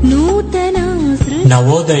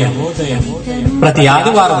 నవోదయం ప్రతి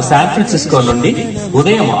ఆదివారం శాన్ ఫ్రాన్సిస్కో నుండి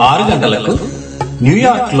ఉదయం 6 గంటలకు,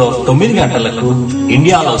 న్యూయార్క్ లో 9 గంటలకు,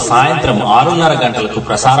 ఇండియాలో సాయంత్రం 6:30 గంటలకు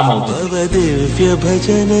ప్రసారం అవుతుంది.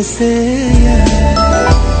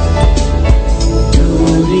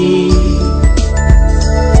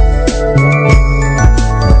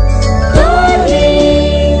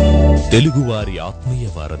 తెలుగువారి ఆత్మీయ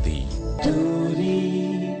వారధి.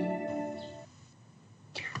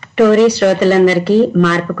 టోరీ శ్రోతలందరికీ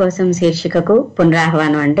మార్పు కోసం శీర్షికకు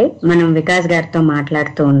పునరాహ్వానం అండి. మనం వికాస్ గారితో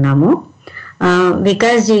మాట్లాడుతూ ఉన్నాము.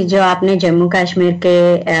 विकास जी, जो आपने जम्मू कश्मीर के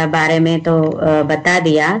बारे में तो बता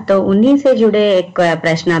दिया, तो उन्हीं से जुड़े एक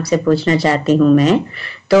प्रश्न आपसे पूछना चाहती हूँ मैं.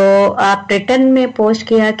 तो आप रिटर्न में पोस्ट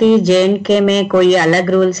किया कि JNK में कोई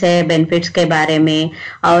अलग रूल्स है बेनिफिट्स के बारे में,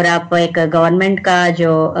 और आप एक गवर्नमेंट का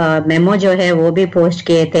जो मेमो जो है वो भी पोस्ट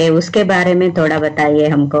किए थे, उसके बारे में थोड़ा बताइए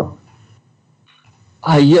हमको.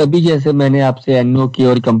 ये अभी जैसे मैंने आपसे एनओ की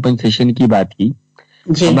और कंपनसेशन की बात की,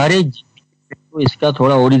 हमारे तो इसका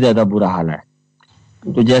थोड़ा और ही ज्यादा बुरा हाल है.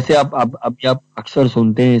 तो जैसे आप अक्सर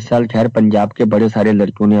सुनते हैं, इस साल खैर पंजाब के बड़े सारे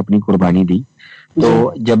लड़कियों ने अपनी कुर्बानी दी. तो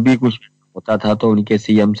जब भी कुछ होता था तो उनके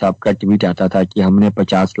सीएम साहब का ट्वीट आता था कि हमने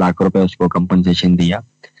 50 लाख रुपए उसको कंपनसेशन दिया.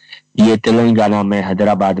 ये तेलंगाना में,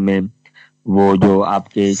 हैदराबाद में वो जो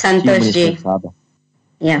आपके संतोष जी साहब,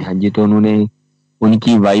 हाँ जी, तो उन्होंने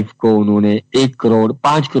उनकी वाइफ को उन्होंने 1 करोड़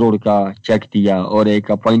 5 करोड़ का चेक दिया और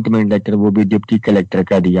एक अपॉइंटमेंट लेटर वो भी डिप्टी कलेक्टर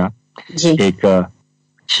का दिया. एक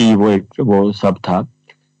वो सब था.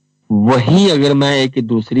 वही अगर मैं एक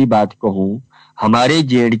दूसरी बात कहूं, हमारे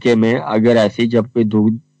JNK में अगर ऐसी जब कोई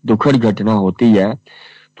दुखद घटना होती है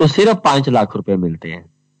तो सिर्फ 5 लाख रुपए मिलते हैं,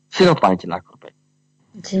 सिर्फ 5 लाख रुपए.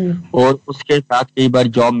 और उसके साथ कई बार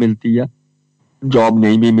जॉब मिलती है, जॉब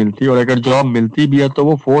नहीं भी मिलती, और अगर जॉब मिलती भी है तो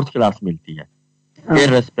वो 4th क्लास मिलती है,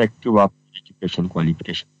 इररिस्पेक्टिव ऑफ एजुकेशन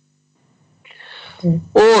क्वालिफिकेशन.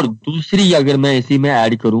 और दूसरी अगर मैं इसी में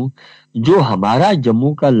ऐड करूं, जो हमारा जम्मू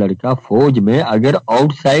का लड़का फौज में अगर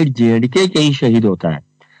आउटसाइड JNK कहीं शहीद होता है,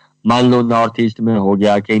 मान लो नॉर्थ ईस्ट में हो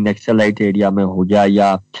गया, कहीं नक्सलाइट एरिया में हो गया, या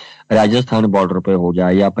राजस्थान बॉर्डर पे हो गया,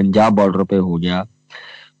 या पंजाब बॉर्डर पे हो गया,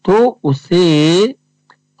 तो उसे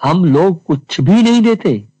हम लोग कुछ भी नहीं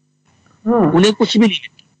देते, उन्हें कुछ भी नहीं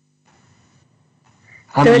देते.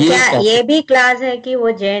 तो क्या ये भी क्लास है कि वो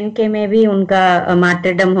JNK में भी उनका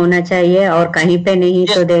मार्टरडम होना चाहिए और कहीं पे नहीं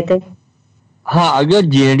तो देते? हाँ, अगर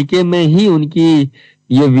JNK में ही उनकी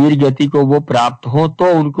ये वीर गति को वो प्राप्त हो तो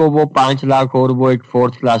उनको वो 5 लाख और वो एक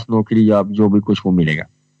 4th क्लास नौकरी या जो भी कुछ वो मिलेगा.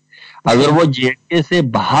 अगर वो JNK से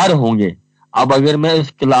बाहर होंगे, अब अगर मैं इस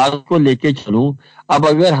क्लास को लेके चलूं, अब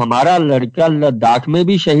अगर हमारा लड़का लद्दाख में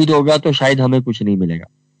भी शहीद होगा तो शायद हमें कुछ नहीं मिलेगा,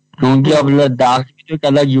 क्योंकि अब लद्दाख भी तो एक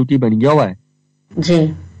अलग यूटी बन गया हुआ है जी.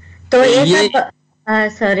 तो ये सब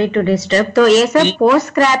सॉरी टू डिस्टर्ब, तो ये सब पोस्ट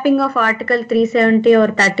स्क्रैपिंग ऑफ आर्टिकल 370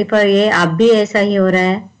 और 34 ये अब भी ऐसा ही हो रहा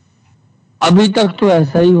है? अभी तक तो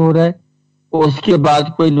ऐसा ही हो रहा है. उसके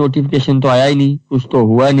बाद कोई नोटिफिकेशन तो आया ही नहीं, कुछ तो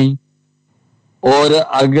हुआ नहीं. और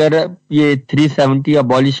अगर ये 370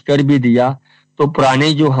 अबॉलिश कर भी दिया तो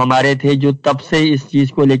पुराने जो हमारे थे, जो तब से इस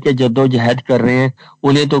चीज को लेके जद्दोजहद कर रहे हैं,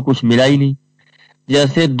 उन्हें तो कुछ मिला ही नहीं.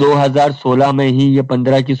 जैसे 2016 में ही, ये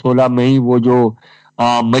 15 की 16 में ही वो जो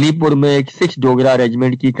मणिपुर में एक 6 डोगरा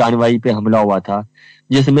रेजिमेंट की कार्रवाई पे हमला हुआ था,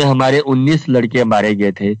 जिसमें हमारे 19 लड़के मारे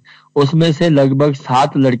गए थे. उसमें से लगभग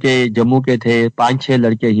 7 लड़के जम्मू के थे, 5-6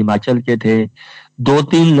 लड़के हिमाचल के थे,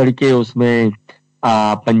 2-3 लड़के उसमें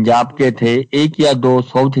पंजाब के थे, 1 या 2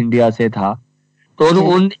 साउथ इंडिया से था. तो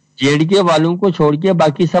उन JNK वालों को छोड़ के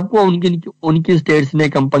बाकी सबको उनकी स्टेट्स ने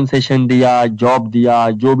कंपनसेशन दिया, जॉब दिया,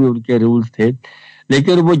 जो भी उनके रूल्स थे.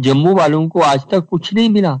 लेकिन वो जम्मू वालों को आज तक कुछ नहीं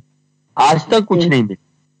मिला, आज तक कुछ नहीं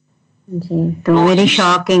मिला जी. तो वेरी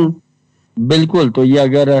शॉकिंग. बिल्कुल. तो ये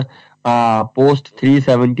अगर पोस्ट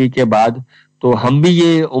 370 के बाद, तो हम भी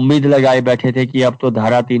ये उम्मीद लगाए बैठे थे कि अब तो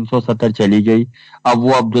धारा 370 चली गई, अब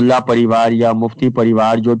वो अब्दुल्ला परिवार या मुफ्ती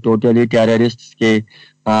परिवार जो टोटली टेररिस्ट के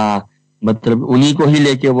मतलब उन्हीं को ही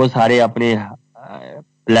लेके वो सारे अपने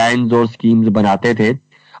प्लान्स और स्कीम्स बनाते थे,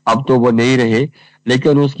 अब तो वो नहीं रहे.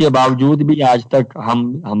 लेकिन उसके बावजूद भी आज तक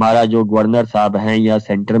हमारा जो गवर्नर साहब हैं या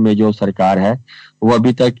सेंटर में जो सरकार है, वो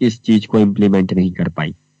अभी तक इस चीज को इम्प्लीमेंट नहीं कर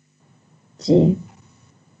पाई जी.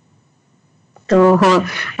 तो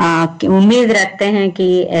उम्मीद रखते हैं कि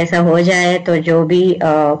ऐसा हो जाए, तो जो भी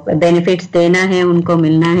बेनिफिट्स देना है उनको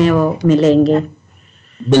मिलना है वो मिलेंगे.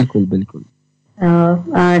 बिल्कुल बिल्कुल.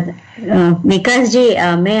 विकास जी,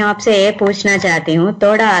 मैं आपसे ये पूछना चाहती हूँ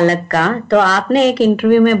थोड़ा अलग का. तो आपने एक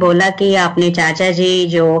इंटरव्यू में बोला कि आपने चाचा जी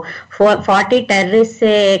जो 40 टेररिस्ट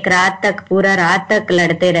से एक रात तक, पूरा रात तक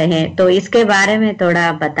लड़ते रहे, तो इसके बारे में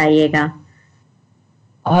थोड़ा बताइएगा.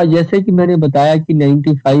 हाँ, जैसे कि मैंने बताया कि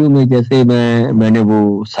 95 में जैसे मैंने वो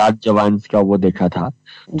 7 जवान का वो देखा था,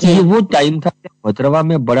 कि वो टाइम था भद्रवा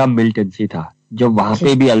में बड़ा मिलिटेंसी था, जब वहां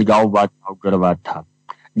पे भी अलगाववाद उग्रवाद था,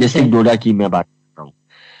 जैसे डोडा की मैं बात कर रहा हूँ.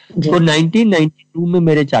 तो 1992 में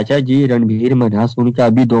मेरे चाचा जी रणबीर मन्हास, उनका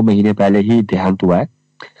अभी 2 महीने पहले ही देहांत हुआ है.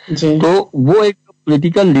 तो वो एक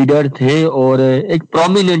पॉलिटिकल लीडर थे और एक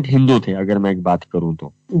प्रोमिनेंट हिंदू थे, अगर मैं एक बात करूं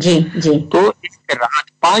तो। जी जी। तो इस रात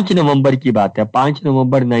 5 नवंबर की बात है, 5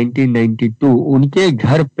 नवंबर 1992, उनके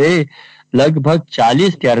घर पे लगभग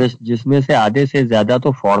 40 टेररिस्ट, जिसमें से आधे से ज्यादा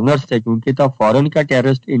तो फॉरेनर्स थे, क्योंकि तब फॉरेन का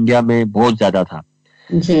टेररिस्ट इंडिया में बहुत ज्यादा था,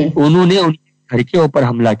 जी उन्होंने उनके घर के ऊपर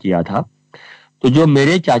हमला किया था। तो जो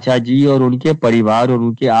मेरे चाचा जी और उनके परिवार और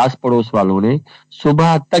उनके आस पड़ोस वालों ने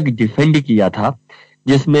सुबह तक डिफेंड किया था,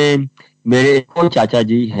 जिसमें मेरे एक और चाचा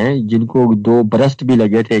जी हैं जिनको 2 बरस्ट भी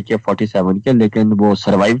लगे थे AK-47 के, लेकिन वो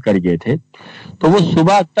सरवाइव कर गए थे। तो वो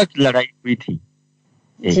सुबह तक लड़ाई हुई थी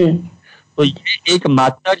जी। तो ये एक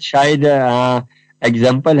मात्र शायद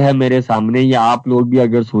एग्जाम्पल है मेरे सामने, या आप लोग भी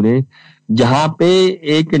अगर सुने, जहां पे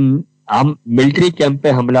एक हम मिलिट्री कैंप पे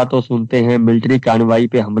हमला तो सुनते हैं, मिलिट्री कार्रवाई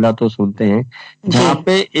पे हमला तो सुनते हैं, जहां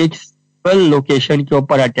पे एक सिविल लोकेशन के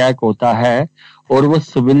ऊपर अटैक होता है और वो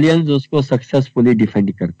सिविलियंस उसको सक्सेसफुली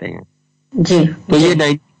डिफेंड करते हैं। जी। तो ये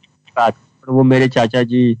 90 की बात, वो मेरे चाचा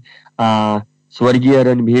जी स्वर्गीय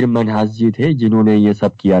रणबीर मनहास जी थे जिन्होंने ये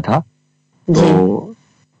सब किया था। तो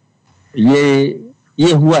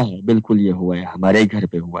ये हुआ है, बिल्कुल ये हुआ है, हमारे घर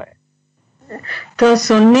पे हुआ है। तो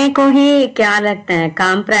सुनने को ही क्या लगता है,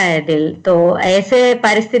 कांप रहा है दिल। तो ऐसे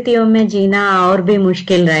परिस्थितियों में जीना और भी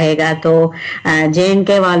मुश्किल रहेगा। तो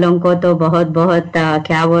JNK वालों को तो बहुत बहुत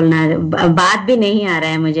क्या बोलना, बात भी नहीं आ रहा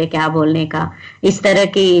है मुझे क्या बोलने का। इस तरह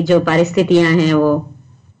की जो परिस्थितियां हैं वो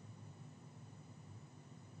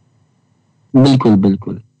बिल्कुल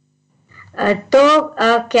बिल्कुल। तो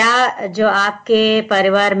क्या जो आपके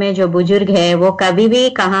परिवार में जो बुजुर्ग है वो कभी भी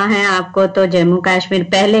कहा है आपको, तो जम्मू कश्मीर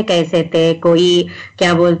पहले कैसे थे, कोई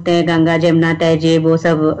क्या बोलते हैं गंगा जमुना तहजीब वो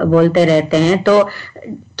सब बोलते रहते हैं, तो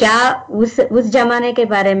क्या उस जमाने के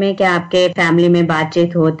बारे में क्या आपके फैमिली में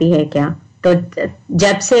बातचीत होती है क्या? तो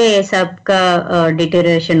जब से सबका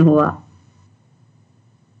डिटेरियोरेशन हुआ।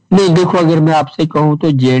 नहीं देखो, अगर मैं आपसे कहूं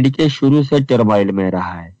तो JNK शुरू से टर्माइल में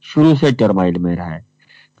रहा है, शुरू से टर्माइल में रहा है।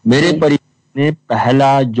 मेरे परिवार ने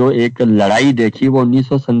पहला जो एक लड़ाई देखी वो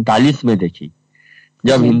 1947 में देखी,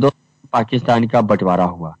 जब हिंदुस्तान पाकिस्तान का बंटवारा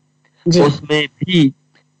हुआ। उसमें भी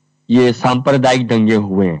ये सांप्रदायिक दंगे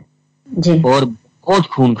हुए हैं और बहुत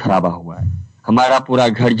खून खराबा हुआ है। हमारा पूरा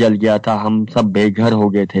घर जल गया था, हम सब बेघर हो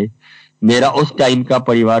गए थे। मेरा उस टाइम का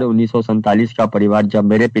परिवार, 1947 का परिवार, जब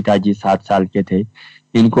मेरे पिताजी 7 साल के थे,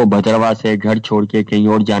 इनको भद्रवा से घर छोड़ के कहीं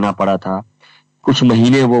और जाना पड़ा था। कुछ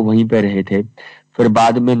महीने वो वहीं पे रहे थे, फिर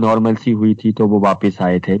बाद में नॉर्मलसी हुई थी तो वो वापस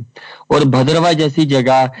आए थे। और भद्रवा जैसी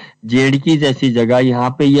जगह, JNK जैसी जगह, यहाँ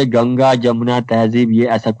पे ये गंगा जमुना तहजीब ये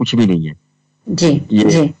ऐसा कुछ भी नहीं है।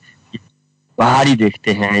 ये बाहर ही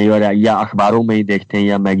देखते हैं और या अखबारों में ही देखते हैं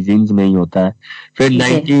या मैगजीन्स में ही होता है। फिर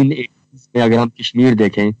 1980 में अगर हम कश्मीर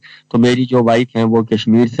देखें तो मेरी जो वाइफ है वो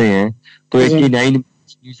कश्मीर से हैं, तो 89 में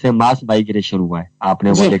कश्मीर से मास माइग्रेशन हुआ है,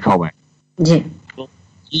 आपने वो देखा हुआ है। तो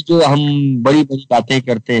ये जो हम बड़ी बड़ी बातें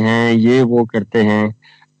करते हैं, ये वो करते हैं,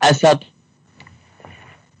 ऐसा।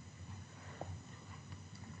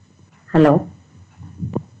 हेलो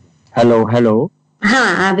हेलो हेलो,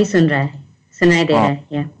 हाँ अभी सुन रहा है, सुनाई दे रहा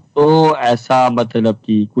है। तो ऐसा मतलब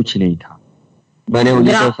कि कुछ नहीं था। मैंने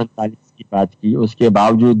 1947 की बात की, उसके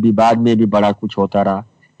बावजूद भी बाद में भी बड़ा कुछ होता रहा,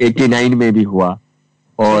 89 में भी हुआ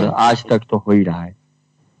और आज तक तो हो ही रहा है।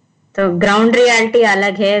 तो ग्राउंड रियलिटी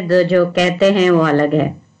अलग है, जो कहते हैं वो अलग है।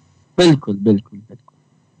 बिल्कुल बिल्कुल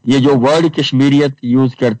बिल्कुल। ये जो वर्ड कश्मीरियत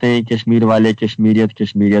यूज करते हैं कश्मीर वाले, कश्मीरियत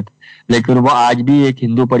कश्मीरियत, लेकिन वो आज भी एक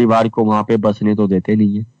हिंदू परिवार को वहां पे बसने तो देते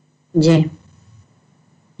नहीं है जी।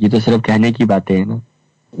 ये तो सिर्फ कहने की बातें हैं ना।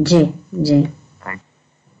 जी जी।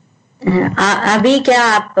 अभी क्या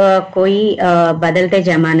आप कोई बदलते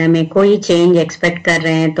जमाने में कोई चेंज एक्सपेक्ट कर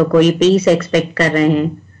रहे हैं, तो कोई पीस एक्सपेक्ट कर रहे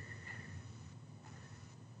हैं?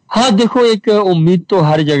 हाँ देखो, एक उम्मीद तो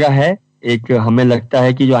हर जगह है। एक हमें लगता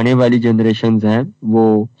है कि जो आने वाली जनरेशन्स हैं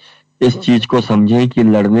वो इस चीज को समझें कि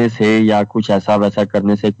लड़ने से या कुछ ऐसा वैसा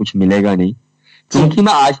करने से कुछ मिलेगा नहीं। क्योंकि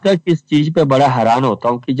मैं आज तक इस चीज पे बड़ा हैरान होता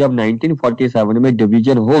हूँ कि जब 1947 में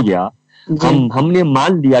डिवीजन हो गया, हमने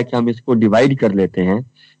मान लिया कि हम इसको डिवाइड कर लेते हैं,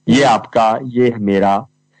 ये आपका ये मेरा,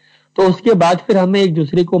 तो उसके बाद फिर हमें एक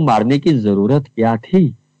दूसरे को मारने की जरूरत क्या थी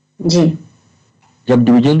जी। जब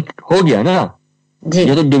डिवीजन हो गया ना जी।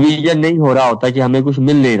 ये तो डिवीजन नहीं हो रहा होता कि हमें कुछ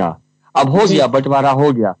मिल नहीं रहा, अब हो गया, बंटवारा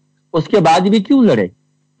हो गया, उसके बाद भी क्यों लड़े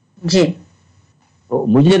जी। तो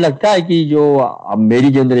मुझे लगता है कि जो अब मेरी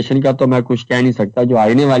जनरेशन का तो मैं कुछ कह नहीं सकता, जो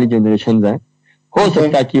आने वाली जनरेशन है हो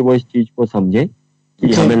सकता है कि वो इस चीज को समझे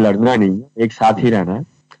कि हमें लड़ना नहीं है, एक साथ ही रहना है।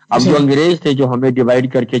 अब जो अंग्रेज थे जो हमें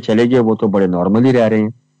डिवाइड करके चले गए वो तो बड़े नॉर्मली रह रहे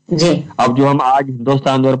हैं जी। अब जो हम आज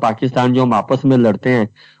हिंदुस्तान और पाकिस्तान जो हम आपस में लड़ते हैं,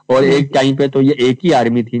 और एक टाइम पे तो ये एक ही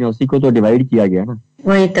आर्मी थी ना, उसी को तो डिवाइड किया गया ना।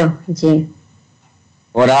 वही तो जी।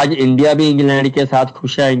 और आज इंडिया भी इंग्लैंड के साथ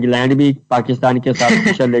खुश है, इंग्लैंड भी पाकिस्तान के साथ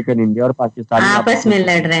खुश है, लेकिन इंडिया और पाकिस्तान आपस में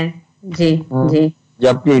लड़ रहे हैं। जी जी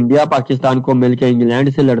जबकि इंडिया पाकिस्तान को मिलकर इंग्लैंड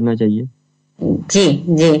से लड़ना चाहिए। जी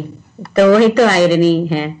जी, तो वही तो आयरनी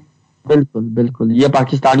है। बिल्कुल बिल्कुल, ये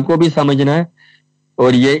पाकिस्तान को भी समझना है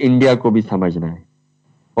और ये इंडिया को भी समझना है।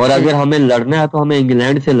 और अगर हमें लड़ना है तो हमें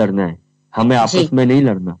इंग्लैंड से लड़ना है, हमें आपस में नहीं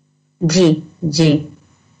लड़ना। जी जी।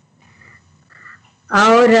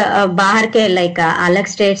 और बाहर के लाइक अलग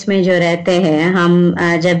स्टेट्स में जो रहते हैं हम,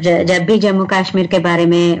 जब भी जम्मू कश्मीर के बारे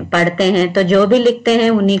में पढ़ते हैं तो जो भी लिखते हैं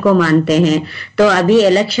उन्हीं को मानते हैं। तो अभी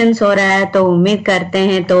इलेक्शंस हो रहा है तो उम्मीद करते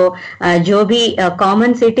हैं तो जो भी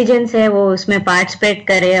कॉमन सिटीजन्स है वो उसमें पार्टिसिपेट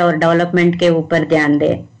करे और डेवलपमेंट के ऊपर ध्यान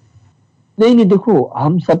दे। नहीं, देखो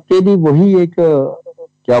हम सबके भी वही एक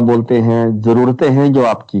क्या बोलते हैं जरूरतें हैं जो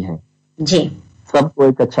आपकी हैं। जी, सबको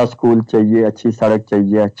एक अच्छा स्कूल चाहिए, अच्छी सड़क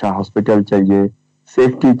चाहिए, अच्छा हॉस्पिटल चाहिए,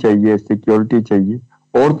 सेफ्टी चाहिए, सिक्योरिटी चाहिए,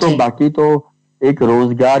 और तो बाकी तो एक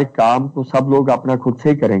रोजगार काम तो सब लोग अपना खुद से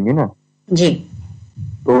ही करेंगे ना। जी।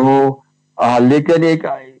 तो लेकिन एक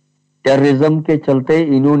टेररिज्म के चलते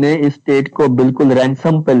इन्होंने इस स्टेट को बिल्कुल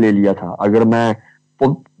रैंसम पे ले लिया था। अगर मैं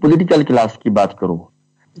पॉलिटिकल क्लास की बात करूं,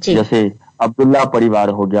 जैसे अब्दुल्ला परिवार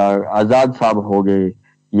हो गया, आजाद साहब हो गए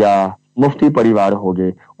या मुफ्ती परिवार हो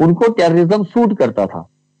गए, उनको टेररिज्म सूट करता था।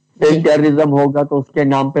 एक टेररिज्म होगा तो उसके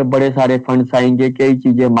नाम पे बड़े सारे फंड्स आएंगे, कई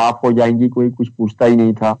चीजें माफ हो जाएंगी, कोई कुछ पूछता ही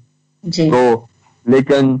नहीं था। तो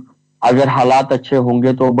लेकिन अगर हालात अच्छे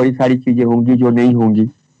होंगे तो बड़ी सारी चीजें होंगी जो नहीं होंगी।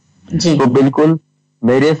 तो बिल्कुल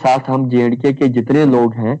मेरे साथ हम जेएंडके के जितने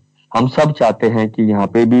लोग हैं, हम सब चाहते हैं कि यहाँ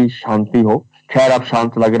पे भी शांति हो। खैर अब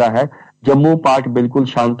शांत लग रहा है, जम्मू पार्ट बिल्कुल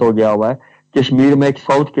शांत हो गया हुआ है। कश्मीर में एक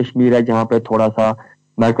साउथ कश्मीर है जहाँ पे थोड़ा सा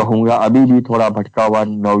मैं कहूंगा अभी भी थोड़ा भटका हुआ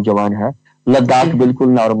नौजवान है। लद्दाख बिल्कुल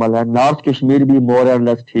नॉर्मल है। नॉर्थ कश्मीर भी मोर और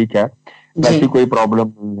लेस ठीक है, वैसी कोई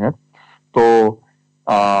प्रॉब्लम नहीं है। तो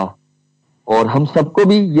और हम सबको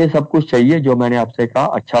भी ये सब कुछ चाहिए जो मैंने आपसे कहा,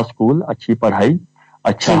 अच्छा स्कूल, अच्छी पढ़ाई,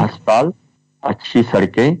 अच्छा अस्पताल, अच्छी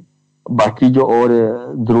सड़कें, बाकी जो और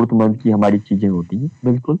जरूरतमंद की हमारी चीजें होती हैं।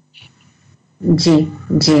 बिल्कुल जी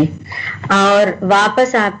जी। और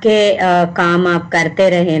वापस आपके काम आप करते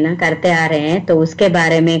रहे ना, करते आ रहे हैं, तो उसके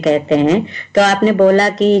बारे में कहते हैं। तो आपने बोला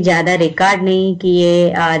कि ज्यादा रिकॉर्ड नहीं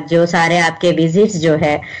किए जो सारे आपके विजिट्स जो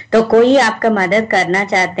है, तो कोई आपका मदद करना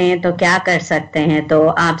चाहते हैं तो क्या कर सकते हैं? तो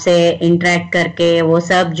आपसे इंटरेक्ट करके वो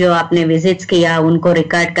सब जो आपने विजिट्स किया उनको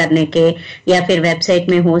रिकॉर्ड करने के या फिर वेबसाइट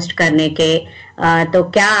में होस्ट करने के, तो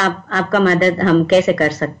क्या आपका मदद हम कैसे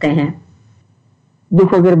कर सकते हैं?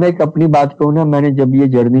 देखो अगर मैं एक अपनी बात कहूँ ना, मैंने जब ये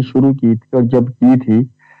जर्नी शुरू की थी और जब की थी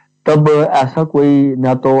तब ऐसा कोई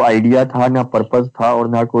ना तो आइडिया था, ना पर्पस था, और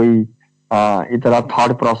ना कोई इतना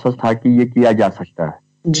थॉट प्रोसेस था कि ये किया जा सकता है।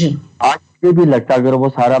 जी। आज ये भी लगता अगर वो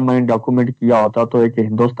सारा मैंने डॉक्यूमेंट किया होता तो एक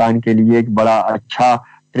हिंदुस्तान के लिए एक बड़ा अच्छा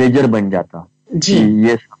ट्रेजर बन जाता जी।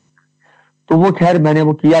 ये तो वो खैर मैंने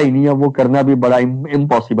वो किया ही नहीं है। वो करना भी बड़ा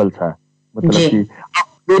इम्पॉसिबल था, मतलब कि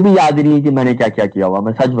ये भी याद नहीं है कि मैंने क्या क्या किया हुआ।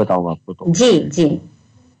 मैं सच बताऊं आपको तो जी जी।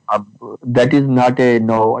 अब that is not a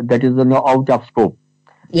no, that is no out of scope.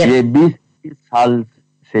 ये 20 साल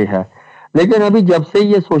से है। लेकिन अभी जब से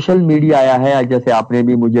ये सोशल मीडिया आया है, जैसे आपने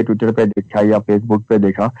भी मुझे ट्विटर पे देखा या फेसबुक पे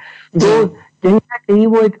देखा, तो कहीं ना कहीं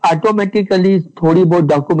वो एक ऑटोमेटिकली थोड़ी बहुत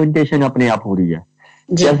डॉक्यूमेंटेशन अपने आप हो रही है।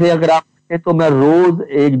 जैसे अगर आप तो मैं रोज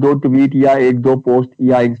एक दो ट्वीट या एक दो पोस्ट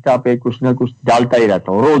या इंस्टा पे कुछ ना कुछ डालता ही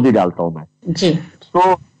रहता हूँ, रोज ही डालता हूँ मैं जी।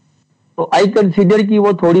 तो आई कंसीडर कि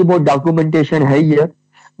वो थोड़ी बहुत डॉक्यूमेंटेशन है ही है।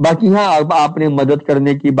 बाकी हाँ, अब आपने मदद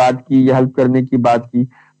करने की बात की या हेल्प करने की बात की,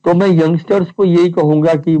 तो मैं यंगस्टर्स को यही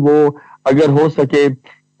कहूंगा कि वो अगर हो सके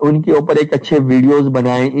उनके ऊपर एक अच्छे वीडियोस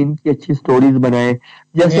बनाएं, इनकी अच्छी स्टोरीज बनाएं।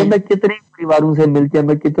 जैसे मैं कितने परिवारों से मिलकर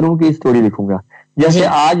मैं कितनों की स्टोरी लिखूंगा। जैसे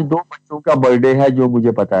आज 2 बच्चों का बर्थडे है जो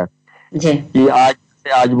मुझे पता है कि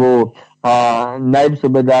आज वो नायब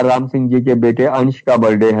सूबेदार राम सिंह जी के बेटे अंश का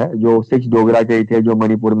बर्थडे है, जो 6 डोगरा के ही थे, जो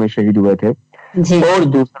मणिपुर में शहीद हुए थे। और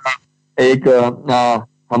दूसरा एक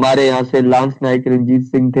हमारे यहाँ से लांस नायक रंजीत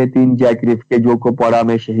सिंह थे, 3 जैकरिफ के, जो कुपवाड़ा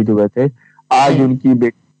में शहीद हुए थे। आज उनकी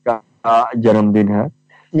बेटी का जन्मदिन है।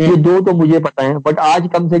 ये 2 तो मुझे पता है, बट आज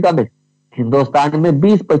कम से कम हिंदुस्तान में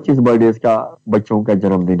 20-25 बर्थडे का बच्चों का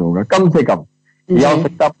जन्मदिन होगा, कम से कम, या हो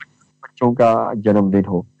सकता बच्चों का जन्मदिन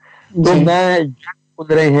हो। तो मैं बोल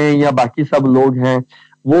रहे हैं या बाकी सब लोग हैं,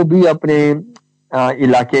 वो भी अपने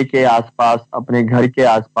इलाके के आसपास, अपने घर के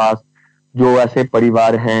आसपास जो ऐसे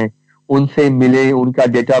परिवार हैं उनसे मिले, उनका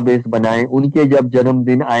डेटाबेस बनाएं, उनके जब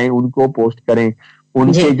जन्मदिन आए उनको पोस्ट करें,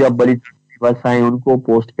 उनके जब बड़ी दिवस आए उनको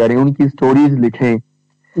पोस्ट करें, उनकी स्टोरीज लिखें।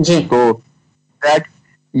 तो दैट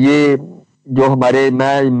ये जो हमारे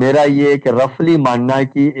मेरा ये एक रफली मानना है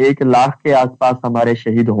कि 1 लाख के आसपास हमारे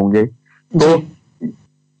शहीद होंगे। तो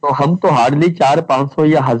तो हम तो हार्डली 400-500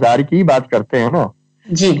 या 1000 की बात करते हैं ना।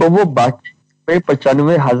 जी तो वो बाकी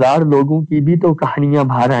 95,000 लोगों की भी तो कहानियां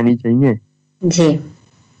बाहर आनी चाहिए। जी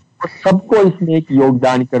तो सबको इसमें एक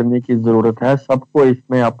योगदान करने की जरूरत है। सबको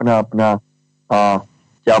इसमें अपना अपना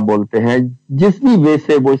क्या बोलते हैं, जिस भी वे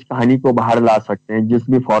से वो इस कहानी को बाहर ला सकते हैं, जिस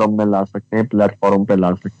भी फॉरम में ला सकते हैं, प्लेटफॉर्म पे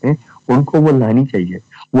ला सकते हैं, उनको वो लानी चाहिए।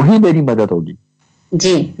 वही मेरी मदद होगी।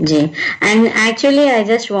 जी जी। And actually I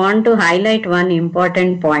just want to highlight one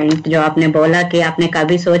important point जो आपने बोला कि आपने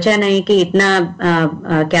कभी सोचा नहीं कि इतना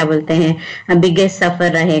क्या बोलते हैं बिगेस्ट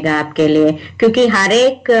सफर रहेगा आपके लिए, क्योंकि हर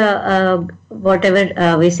एक what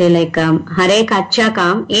ever we say like हर एक अच्छा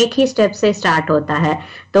काम एक ही स्टेप से स्टार्ट होता है।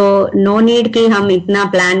 तो नो नीड कि हम इतना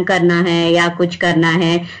प्लान करना है या कुछ करना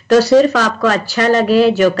है, तो सिर्फ आपको अच्छा लगे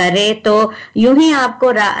जो करे तो यूं ही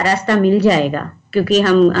आपको रास्ता मिल जाएगा। क्योंकि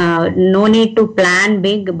हम no need to plan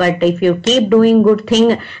big, but if you keep doing good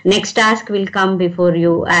thing, next task will come before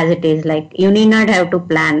you as it is, like you need not have to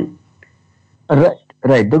plan.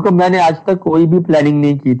 Right. देखो, मैंने आज तक कोई भी प्लानिंग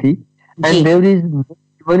नहीं की थी, and there is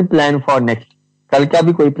even plan for next. कल का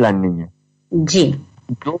भी कोई प्लान नहीं है जी।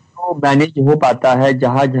 जो मैनेज हो पाता है,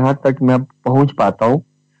 जहां जहां तक मैं पहुंच पाता हूँ,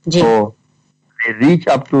 तो reach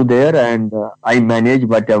up to there and I manage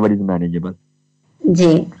whatever is manageable. जी।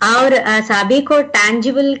 और सभी को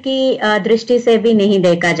टैंजिबल की दृष्टि से भी नहीं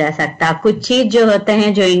देखा जा सकता। कुछ चीज जो होते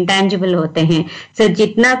हैं जो इंटेंजिबल होते हैं, तो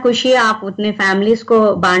जितना खुशी आप उतने फैमिलीज को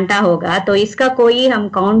बांटा होगा, तो इसका कोई हम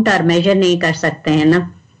काउंट और मेजर नहीं कर सकते हैं ना।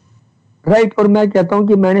 राइट। और मैं कहता हूँ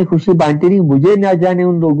कि मैंने खुशी बांटी नहीं, मुझे ना जाने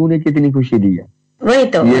उन लोगों ने कितनी खुशी दी है। वही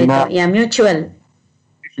तो या mutual.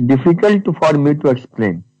 Difficult for me to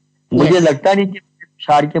explain. मुझे लगता नहीं कि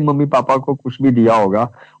तुषार के मम्मी पापा को कुछ भी दिया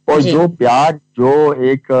होगा, और जो प्यार, जो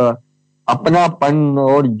एक अपनापन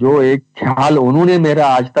और जो एक ख्याल उन्होंने मेरा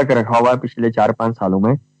आज तक रखा हुआ है पिछले 4-5 सालों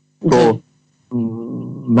में, तो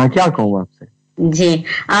मैं क्या कहूँ आपसे। जी।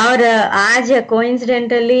 और आज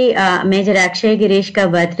कोइंसिडेंटली मेजर अक्षय गिरीश का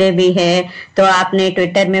बर्थडे भी है, तो आपने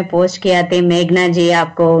ट्विटर में पोस्ट किया था, मेघना जी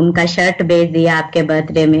आपको उनका शर्ट भेज दिया आपके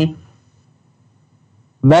बर्थडे में।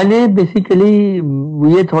 मैंने बेसिकली,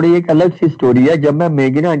 ये थोड़ी एक अलग सी स्टोरी है। जब मैं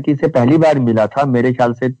मेघना आंटी से पहली बार मिला था, मेरे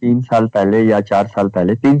ख्याल से 3 साल पहले या 4 साल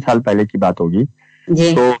पहले, 3 साल पहले की बात होगी,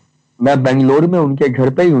 तो मैं बेंगलोर में उनके घर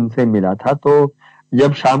पे ही उनसे मिला था। तो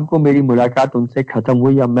जब शाम को मेरी मुलाकात उनसे खत्म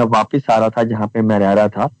हुई, अब मैं वापस आ रहा था जहाँ पे मैं रह रहा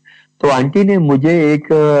था, तो आंटी ने मुझे एक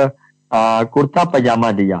कुर्ता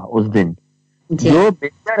पजामा दिया उस दिन, जो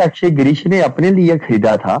मेजर अक्षय गिरीश ने अपने लिए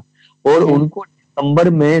खरीदा था, और उनको दिसंबर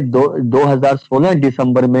में 2016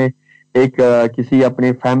 दिसंबर में एक किसी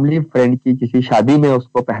अपने फैमिली फ्रेंड की किसी शादी में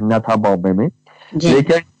उसको पहनना था बॉम्बे में।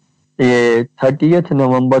 लेकिन ये 30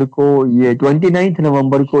 नवंबर को, ये 29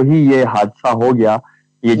 नवंबर को ही ये हादसा हो गया,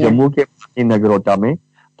 ये जम्मू के नगरोटा में।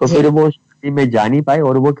 तो फिर वो शादी में जा नहीं पाए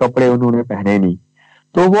और वो कपड़े उन्होंने पहने नहीं।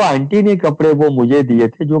 तो वो आंटी ने कपड़े वो मुझे दिए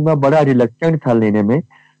थे, जो मैं बड़ा रिलक्टेंट था लेने में।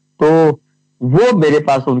 तो वो मेरे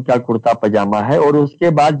पास उनका कुर्ता पजामा है। और उसके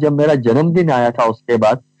बाद जब मेरा जन्मदिन आया था, उसके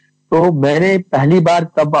बाद तो मैंने पहली बार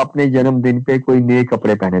तब अपने जन्मदिन पे कोई नए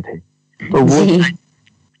कपड़े पहने थे। तो वो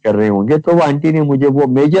कर रहे होंगे, तो वो आंटी ने मुझे वो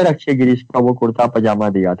मेजर अक्षय गिरीश का वो कुर्ता पजामा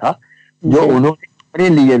दिया था, जो उन्होंने अपने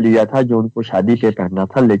लिए लिया था, जो उनको शादी पे पहनना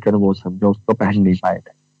था, लेकिन वो समझो उसको पहन नहीं पाए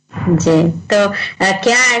थे। जी। तो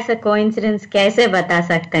क्या ऐसा कोइंसिडेंस कैसे बता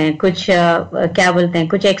सकते हैं? कुछ क्या बोलते हैं,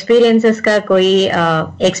 कुछ एक्सपीरियंसेस का कोई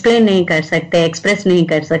एक्सप्लेन नहीं कर सकते, एक्सप्रेस नहीं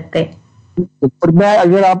कर सकते। और मैं,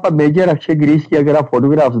 अगर आप मेजर अक्षय गिरीश की अगर आप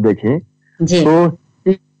फोटोग्राफ्स देखें, तो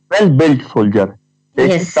वेल बिल्ट सोल्जर,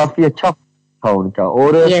 काफी अच्छा था उनका।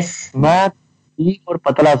 और मैं और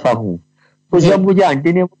पतला सा हूँ। तो जब मुझे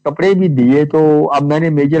आंटी ने वो कपड़े भी दिए, तो अब मैंने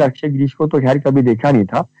मेजर अक्षय गिरीश को तो खैर कभी देखा नहीं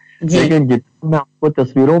था, लेकिन जितना मैं आपको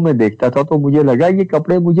तस्वीरों में देखता था, तो मुझे लगा ये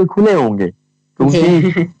कपड़े मुझे खुले होंगे,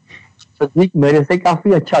 क्योंकि सजीक मेरे से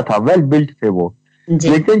काफी अच्छा था, वेल बिल्ट थे वो।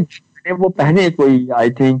 लेकिन मैंने वो पहने कोई आई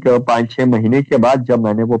थिंक 5-6 महीने के बाद, जब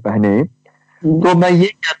मैंने वो पहने, तो मैं ये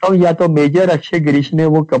कहता हूँ, या तो मेजर अक्षय गिरीश ने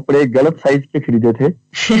वो कपड़े गलत साइज के खरीदे थे,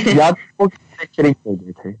 या तो वो मैन्युफैक्चरिंग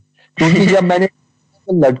खरीदे थे। क्योंकि जब मैंने,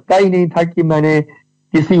 लगता ही नहीं था कि मैंने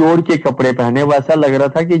किसी और के कपड़े पहने, वो ऐसा लग रहा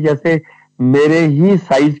था कि जैसे मेरे ही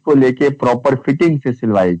साइज को लेके प्रॉपर फिटिंग से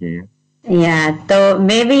सिलवाए गए हैं। तो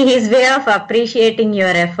maybe his way of appreciating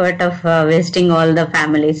your effort of visiting all the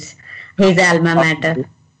families, his alma mater.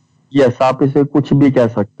 Yes, आप इसे कुछ भी कह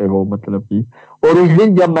सकते हो, मतलब कि। और उस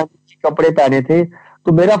दिन जब मैंने कपड़े पहने थे,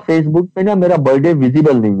 तो मेरा फेसबुक पे ना मेरा बर्थडे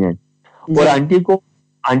विजिबल नहीं है, और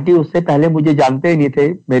आंटी उससे पहले मुझे जानते ही नहीं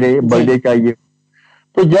थे मेरे बर्थडे का ये।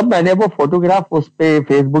 तो जब मैंने वो फोटोग्राफ उस पे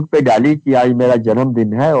फेसबुक पे डाली कि आज मेरा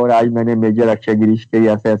जन्मदिन है और आज मैंने मेजर अक्षय गिरीश के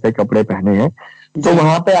ऐसे ऐसे कपड़े पहने हैं, तो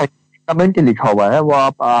वहां पे कमेंट लिखा हुआ है, वो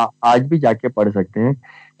आप आज भी जाके पढ़ सकते हैं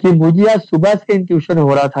कि मुझे आज सुबह से इंट्यूशन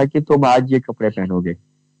हो रहा था कि तुम आज ये कपड़े पहनोगे।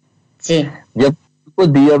 जी जब उनको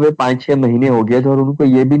दिए हुए 5-6 महीने हो गए थे और उनको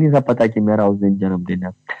ये भी नहीं था पता कि मेरा उस दिन जन्मदिन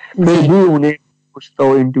है, फिर जी भी उन्हें कुछ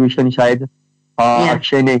तो इंट्यूशन शायद या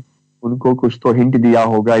अक्षय ने उनको कुछ तो हिंट दिया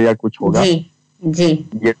होगा या कुछ होगा, जी जी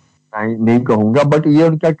ये नहीं कहूंगा, बट ये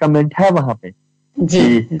उनका कमेंट है वहां पे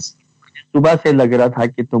जी कि सुबह से लग रहा था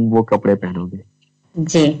कि तुम वो कपड़े पहनोगे।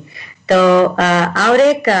 जी। तो और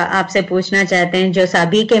एक आपसे पूछना चाहते हैं जो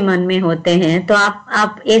सभी के मन में होते हैं, तो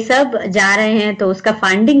आप ये सब जा रहे हैं तो उसका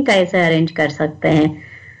फंडिंग कैसे अरेंज कर सकते हैं,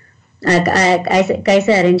 कैसे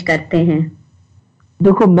कैसे अरेंज करते हैं?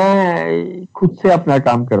 देखो, मैं खुद से अपना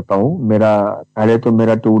काम करता हूँ। मेरा पहले तो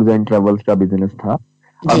मेरा टूर्स एंड ट्रेवल्स का बिजनेस था,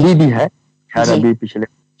 जी अभी भी है खैर। जी अभी पिछले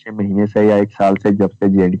 6 महीने से या 1 साल से, जब से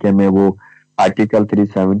J&K में वो आर्टिकल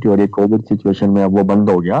 370 और ये कोविड सिचुएशन में अब वो बंद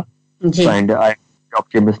हो गया, जी एंड आई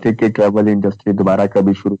ऑप्टिमिस्टिक की ट्रेवल इंडस्ट्री दोबारा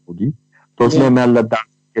कभी शुरू होगी तो जी उसमें मैं लद्दाख,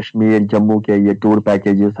 कश्मीर, जम्मू के ये टूर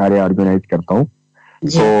पैकेजेस सारे ऑर्गेनाइज करता हूँ।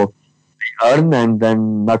 जी तो अर्न एंड देन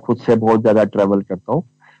मैं खुद से बहुत ज्यादा ट्रेवल करता हूँ,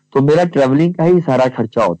 तो मेरा ट्रेवलिंग का ही सारा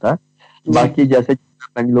खर्चा होता है। जी बाकी जैसे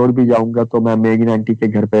बेंगलोर भी जाऊंगा तो मैं मेघन आंटी के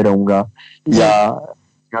घर पे रहूंगा, जी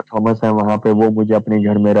या थॉमस है वहां पे, वो मुझे अपने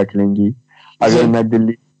घर में रख लेंगी। अगर जी मैं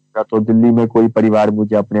दिल्ली जाऊंगा तो दिल्ली में कोई परिवार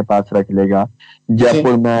मुझे अपने पास रख लेगा।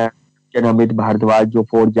 जयपुर में अमित भारद्वाज जो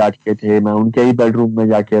फोर्ट जाट के थे, मैं उनके ही बेडरूम में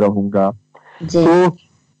जाके रहूंगा। जी तो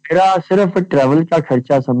मेरा सिर्फ ट्रेवल का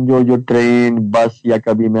खर्चा समझो, जो ट्रेन, बस या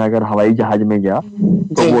कभी मैं अगर हवाई जहाज में गया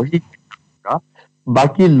तो जी वही का।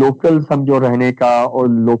 बाकी लोकल समझो रहने का और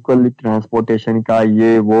लोकल ट्रांसपोर्टेशन का,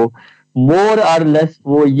 ये वो मोर और लेस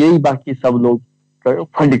वो यही बाकी सब लोग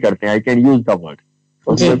फंड करते हैं। I can use the word,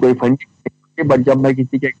 जी उसमें कोई फंडिंग नहीं, बट जब मैं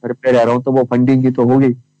किसी के घर पे रह रहा हूँ तो वो फंडिंग ही तो हो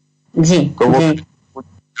गई। जी तो वो जी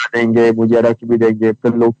देंगे, मुझे रख भी देंगे,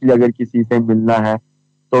 फिर लोकली अगर किसी से मिलना है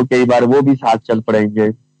तो कई बार वो भी साथ चल पड़ेंगे।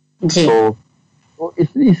 जी तो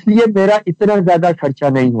इसलिए मेरा इतना ज्यादा खर्चा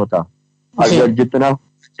नहीं होता अगर जितना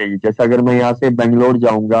चाहिए। जैसे अगर मैं यहाँ से बेंगलोर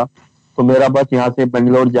जाऊंगा तो मेरा बस यहाँ से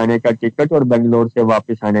बेंगलोर जाने का टिकट और बेंगलोर से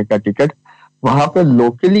वापस आने का टिकट। वहां पे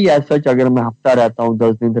लोकली एज सच अगर मैं हफ्ता रहता हूँ,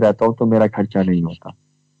 10 दिन रहता हूँ, तो मेरा खर्चा नहीं होता।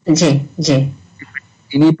 जी जी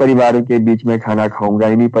इन्हीं परिवारों के बीच में खाना खाऊंगा,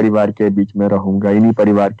 इन्हीं परिवार के बीच में रहूंगा, इन्हीं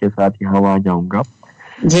परिवार के साथ यहाँ वहां जाऊंगा।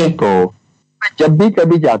 जी तो मैं जब भी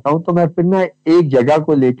कभी जाता हूँ तो मैं फिर ना एक जगह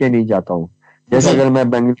को लेके नहीं जाता हूँ। जैसे जी अगर मैं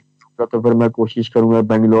बेंगलोर तो फिर मैं कोशिश करूंगा,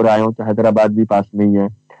 बेंगलोर आया हूँ तो हैदराबाद भी पास में ही है,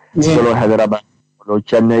 जी चलो हैदराबाद बोलो,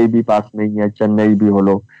 चेन्नई भी पास में ही है, चेन्नई भी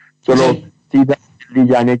बोलो, चलो जी सीधा दिल्ली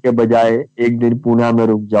जाने के बजाय एक दिन पूना में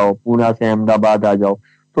रुक जाओ, पूना से अहमदाबाद आ जाओ,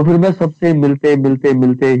 तो फिर मैं सबसे मिलते मिलते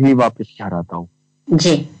मिलते ही वापस घर आता हूँ।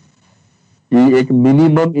 जी ये एक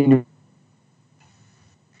मिनिमम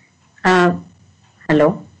हेलो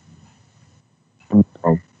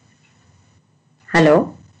हेलो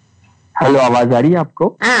हेलो, आवाज आ रही है आपको?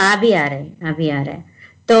 हाँ अभी आ रहे हैं, अभी आ रहे हैं।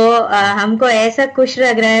 तो हमको ऐसा खुश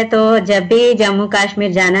लग रहा है, तो जब भी जम्मू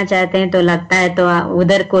कश्मीर जाना चाहते हैं तो लगता है तो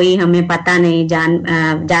उधर कोई हमें पता नहीं,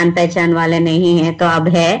 जान पहचान वाले नहीं है, तो अब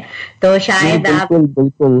है तो शायद आप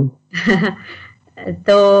बिल्कुल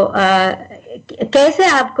तो कैसे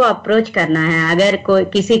आपको अप्रोच करना है अगर कोई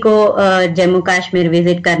किसी को जम्मू कश्मीर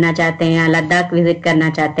विजिट करना चाहते हैं या लद्दाख विजिट करना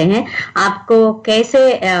चाहते हैं, आपको कैसे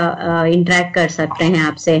इंटरेक्ट कर सकते हैं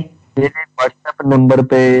आपसे? मेरे व्हाट्सएप नंबर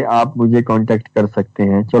पे आप मुझे कांटेक्ट कर सकते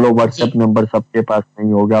हैं। चलो व्हाट्सएप नंबर सबके पास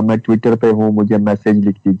नहीं होगा, मैं ट्विटर पे हूँ, मुझे मैसेज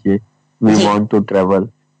लिख दीजिए, वी वांट टू ट्रेवल।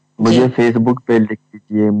 मुझे फेसबुक पे लिख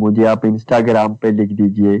दीजिए, मुझे आप इंस्टाग्राम पे लिख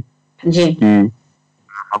दीजिए जी कि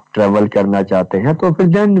आप ट्रेवल करना चाहते हैं, तो फिर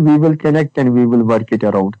then we will connect and we will work it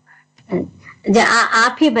around.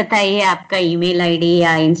 आप ही बताइए आपका ईमेल आईडी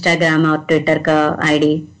या इंस्टाग्राम और ट्विटर का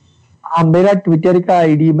आईडी। हाँ, मेरा ट्विटर का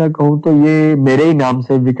आईडी मैं कहूँ तो ये मेरे ही नाम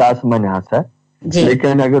से विकास मनहास है,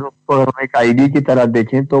 लेकिन अगर उसको हम एक आईडी की तरह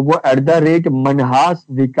देखें तो वो @मनहास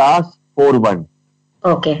विकास 41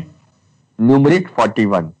 ओके न्यूमरिक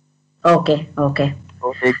 41 ओके ओके।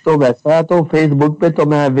 तो एक तो वैसा है, तो फेसबुक पे तो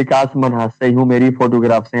मैं विकास मनहास से ही हूँ, मेरी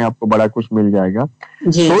फोटोग्राफ्स हैं, आपको बड़ा कुछ मिल जाएगा।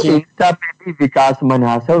 जी तो जी इंस्टा पे भी विकास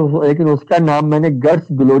मनहास है, लेकिन उसका नाम मैंने गर्ल्स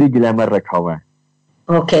ग्लोरी ग्लैमर रखा हुआ है।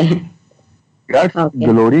 Okay girls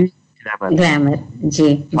glory glamour. जी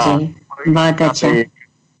हाँ, जी बहुत अच्छा।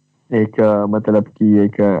 एक मतलब कि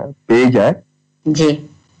एक पेज है जी,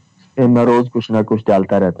 मैं रोज कुछ ना कुछ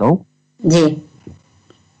डालता रहता हूँ जी।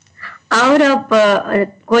 और आप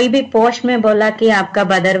कोई भी पोस्ट में बोला कि आपका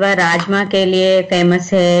भदरवा राजमा के लिए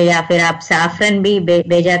फेमस है, या फिर आप साफरन भी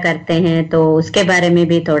भेजा करते हैं, तो उसके बारे में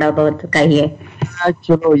भी थोड़ा बहुत कहिए।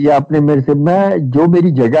 चलो, ये आपने मेरे से, मैं जो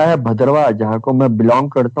मेरी जगह है भदरवा, जहाँ को मैं बिलोंग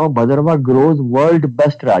करता हूँ, Bhaderwah grows world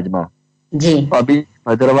best rajma. जी अभी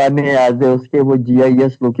भद्रवा ने एज उसके वो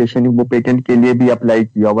GIS लोकेशन वो पेटेंट के लिए भी अप्लाई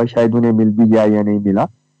किया हुआ, शायद उन्हें मिल भी गया या नहीं मिला।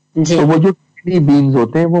 जी तो वो जो किडनी बीन्स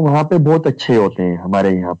होते हैं वो वहां पे बहुत अच्छे होते हैं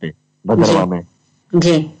हमारे यहाँ पे भद्रवा में।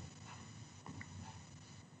 जी।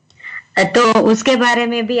 तो उसके बारे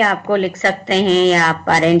में भी आपको लिख सकते हैं या आप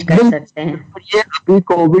अरेंज कर सकते हैं? ये अभी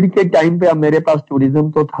कोविड के टाइम पे अब मेरे पास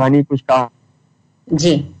टूरिज्म तो था नहीं कुछ काम।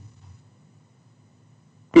 जी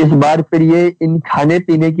इस बार फिर ये इन खाने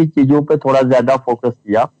पीने की चीजों पे थोड़ा ज्यादा फोकस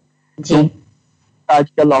किया। जी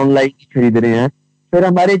आजकल ऑनलाइन खरीद रहे हैं। फिर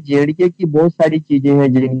हमारे JNK की बहुत सारी चीजें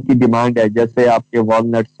हैं जिनकी डिमांड है, जैसे आपके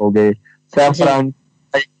वॉलनट्स हो गए, सैफरान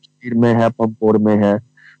कश्मीर में है, पंपोर में है।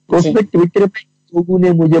 तो जी। उसमें ट्विटर पे लोगों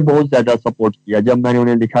ने मुझे बहुत ज्यादा सपोर्ट किया जब मैंने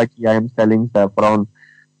उन्हें लिखा कि आई एम सेलिंग सैफरान।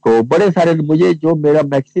 तो बड़े सारे मुझे जो मेरा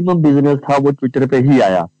मैक्सिमम बिजनेस था वो ट्विटर पे ही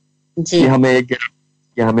आया जी कि हमें 1 ग्राम,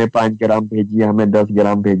 कि हमें 5 ग्राम भेजिए, हमें 10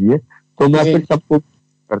 ग्राम भेजिए। तो मैं जी। फिर सबको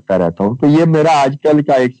करता रहता हूँ। तो ये मेरा आजकल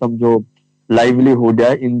का एक समझो लाइवलीहुड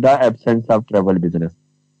है in the absence of travel business.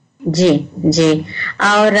 जी जी।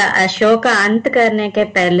 और शो का अंत करने के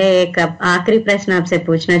पहले एक आखिरी प्रश्न आपसे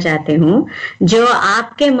पूछना चाहती हूँ। जो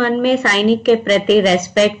आपके मन में सैनिक के प्रति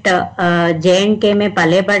रेस्पेक्ट JNK में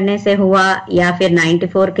पले बढ़ने से हुआ या फिर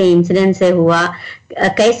 94 के इंसिडेंट से हुआ,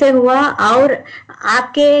 कैसे हुआ? और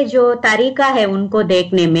आपके जो तरीका है उनको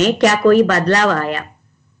देखने में क्या कोई बदलाव आया?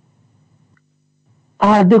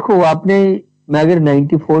 हाँ देखो, मैं अगर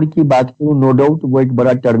 94 की बात करूँ, नो डाउट वो एक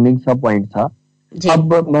बड़ा टर्निंग सा पॉइंट था। जी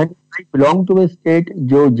अब मैं बिलोंग टू ए स्टेट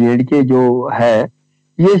जो JNK जो है,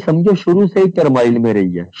 ये समझो शुरू से ही टर्माइल में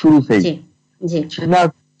रही है, शुरू से ही। जी जी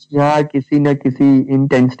यहाँ किसी न किसी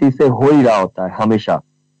इंटेंसिटी से हो ही रहा होता है हमेशा।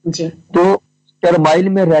 जी तो टर्माइल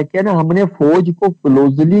में रह के ना हमने फौज को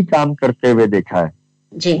क्लोजली काम करते हुए देखा है।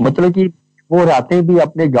 जी मतलब कि वो रातें भी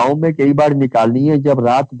अपने गांव में कई बार निकालनी है जब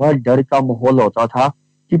रात भर डर का माहौल होता था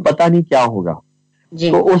कि पता नहीं क्या होगा।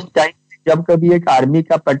 जी तो उस टाइम जब कभी एक आर्मी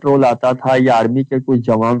का पेट्रोल आता था या आर्मी के कुछ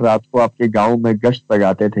जवान रात को आपके गांव में गश्त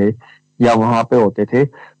लगाते थे या वहां पे होते थे,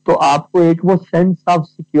 तो आपको एक वो सेंस ऑफ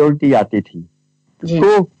सिक्योरिटी आती थी। जी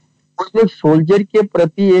तो उस एक सोल्जर के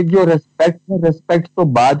प्रति एक जो रेस्पेक्ट तो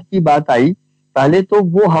बाद की बात आई, पहले तो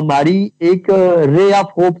वो हमारी एक रे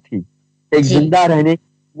ऑफ होप थी, एक जी। जिंदा रहने की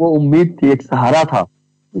वो उम्मीद थी, एक सहारा था।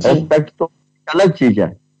 जी रेस्पेक्ट तो अलग चीज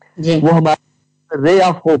है, जी वो हमारी रे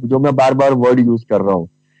ऑफ होप, जो मैं बार बार वर्ड यूज कर रहा हूँ,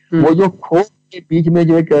 वो जो खोप के बीच में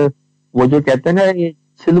जो एक वो जो कहते हैं ना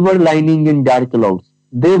silver lining in dark clouds,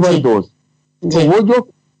 दे वर जी। दोस। जी वो जो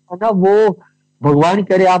है ना, वो भगवान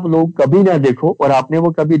करे आप लोग कभी ना देखो, और आपने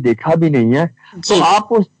वो कभी देखा भी नहीं है, जी। तो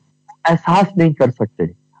आप उस एहसास नहीं कर सकते।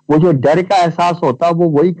 वो जो डर का एहसास होता है वो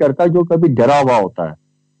वही करता जो कभी डरा हुआ होता है।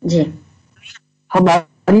 जी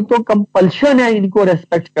हमारी तो कंपल्शन है इनको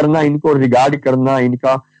रेस्पेक्ट करना, इनको रिगार्ड करना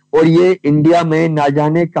इनका। और ये इंडिया में ना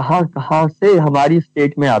जाने कहां कहां से हमारी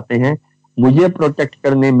स्टेट में आते हैं मुझे प्रोटेक्ट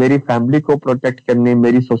करने, मेरी फैमिली को प्रोटेक्ट करने,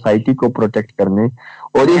 मेरी सोसाइटी को प्रोटेक्ट करने।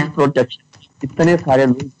 और इस प्रोटेक्शन इतने सारे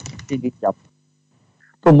लोग नहीं जा पाते।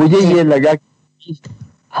 तो मुझे ये लगा कि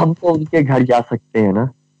हम तो उनके घर जा सकते हैं ना,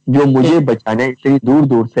 जो मुझे बचाने इतनी दूर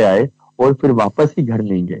दूर से आए और फिर वापस ही घर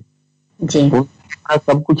नहीं गए। जी तो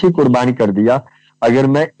सब कुछ ही कुर्बान कर दिया। अगर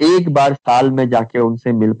मैं एक बार साल में जाके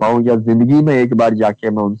उनसे मिल पाऊं या जिंदगी में एक बार जाके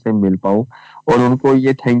मैं उनसे मिल पाऊं और उनको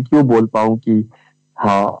ये थैंक यू बोल पाऊं कि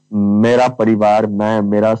हाँ, मेरा परिवार, मैं,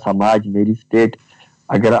 मेरा समाज, मेरी स्टेट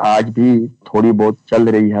अगर आज भी थोड़ी बहुत चल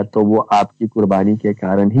रही है तो वो आपकी कुर्बानी के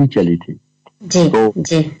कारण ही चली थी। जी तो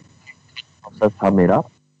जी अवसर था मेरा।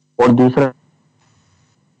 और दूसरा,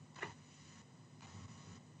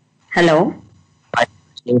 हेलो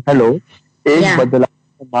एक या। बदलाव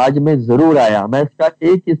समाज में जरूर आया। मैं इसका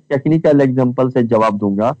एक इस टेक्निकल एग्जांपल से जवाब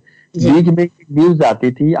दूंगा। जी। बीच में एक न्यूज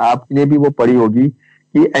आती थी, आपने भी वो पढ़ी होगी,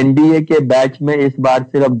 कि NDA के बैच में इस बार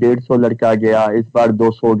सिर्फ 150 लड़का गया, इस बार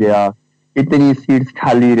 200 गया, इतनी सीट्स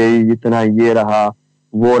खाली रही, इतना ये रहा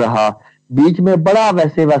वो रहा। बीच में बड़ा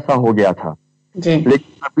वैसा हो गया था। जी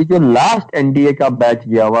लेकिन अभी जो लास्ट NDA का बैच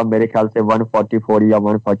गया हुआ, मेरे ख्याल से 144 या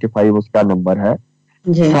 145 उसका नंबर है,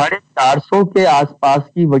 जी 450 के आसपास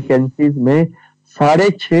की वैकेंसीज में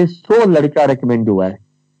 650 लड़का रिकमेंड हुआ है।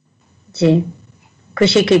 जी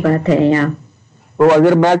खुशी की बात है यहाँ। तो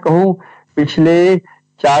अगर मैं कहूँ पिछले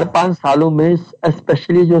 4-5 सालों में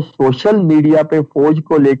स्पेशली जो सोशल मीडिया पे फौज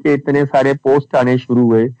को लेके इतने सारे पोस्ट आने शुरू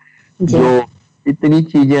हुए, जी जो इतनी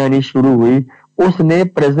चीजें आनी शुरू हुई, उसने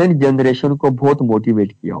प्रेजेंट जनरेशन को बहुत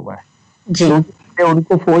मोटिवेट किया हुआ है। जी क्योंकि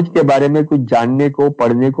उनको फौज के बारे में कुछ जानने को,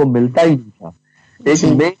 पढ़ने को मिलता ही नहीं था। एक जी।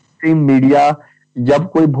 मेन स्ट्रीम मीडिया जब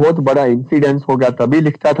कोई बहुत बड़ा इंसिडेंस होगा तभी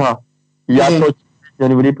लिखता था, या जी। तो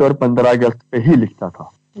जनवरी पे और 15 अगस्त पे ही लिखता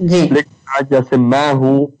था। जी लेकिन आज जैसे मैं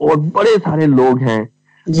हूँ और बड़े सारे लोग हैं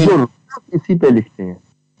जी जो इसी पे लिखते हैं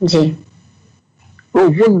जी। तो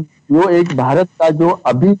वो जो एक भारत का जो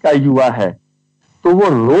अभी का युवा है तो वो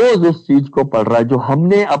रोज उस चीज को पढ़ रहा है जो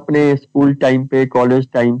हमने अपने स्कूल टाइम पे, कॉलेज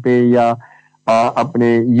टाइम पे या अपने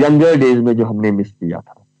यंगर डेज में जो हमने मिस किया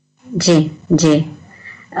था। जी जी।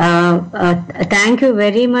 Thank you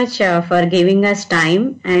very much for giving us time,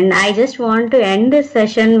 and I just want to end this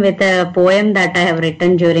session with a poem that I have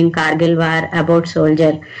written during Kargil war about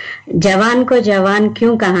soldier. जवान को जवान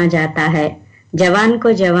क्यों कहा जाता है, जवान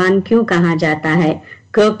को जवान क्यों कहा जाता है,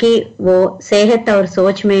 क्योंकि वो सेहत और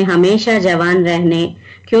सोच में हमेशा जवान रहने,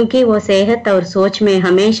 क्योंकि वो सेहत और सोच में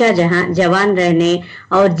हमेशा जवान रहने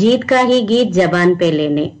और जीत का ही गीत जबान पे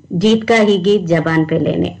लेने, जीत का ही गीत जबान पे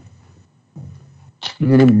लेने।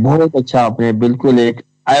 बहुत अच्छा, आपने बिल्कुल एक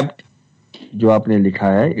एप्ट जो आपने लिखा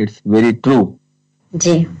है, इट्स वेरी ट्रू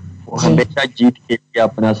जी। वो हमेशा जीत के लिए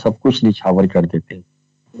अपना सब कुछ निछावर कर देते हैं।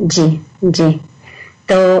 जी जी।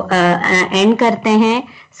 तो ఎండ్ करते हैं.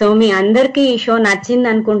 సో మీ అందరికీ ఈ షో నచ్చింది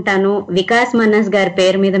అనుకుంటాను. వికాస్ మనస్ గారి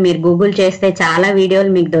పేరు మీద మీరు గూగుల్ చేస్తే చాలా వీడియోలు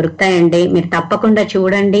మీకు దొరుకుతాయండి. మీరు తప్పకుండా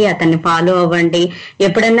చూడండి, అతన్ని ఫాలో అవ్వండి.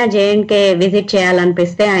 ఎప్పుడన్నా జేఎన్కే విజిట్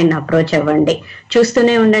చేయాలనిపిస్తే ఆయన అప్రోచ్ అవ్వండి.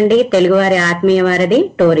 చూస్తూనే ఉండండి తెలుగువారి ఆత్మీయ వారధి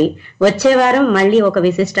టోరీ. వచ్చే వారం మళ్ళీ ఒక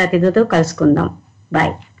విశిష్ట అతిథితో కలుసుకుందాం.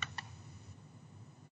 బాయ్.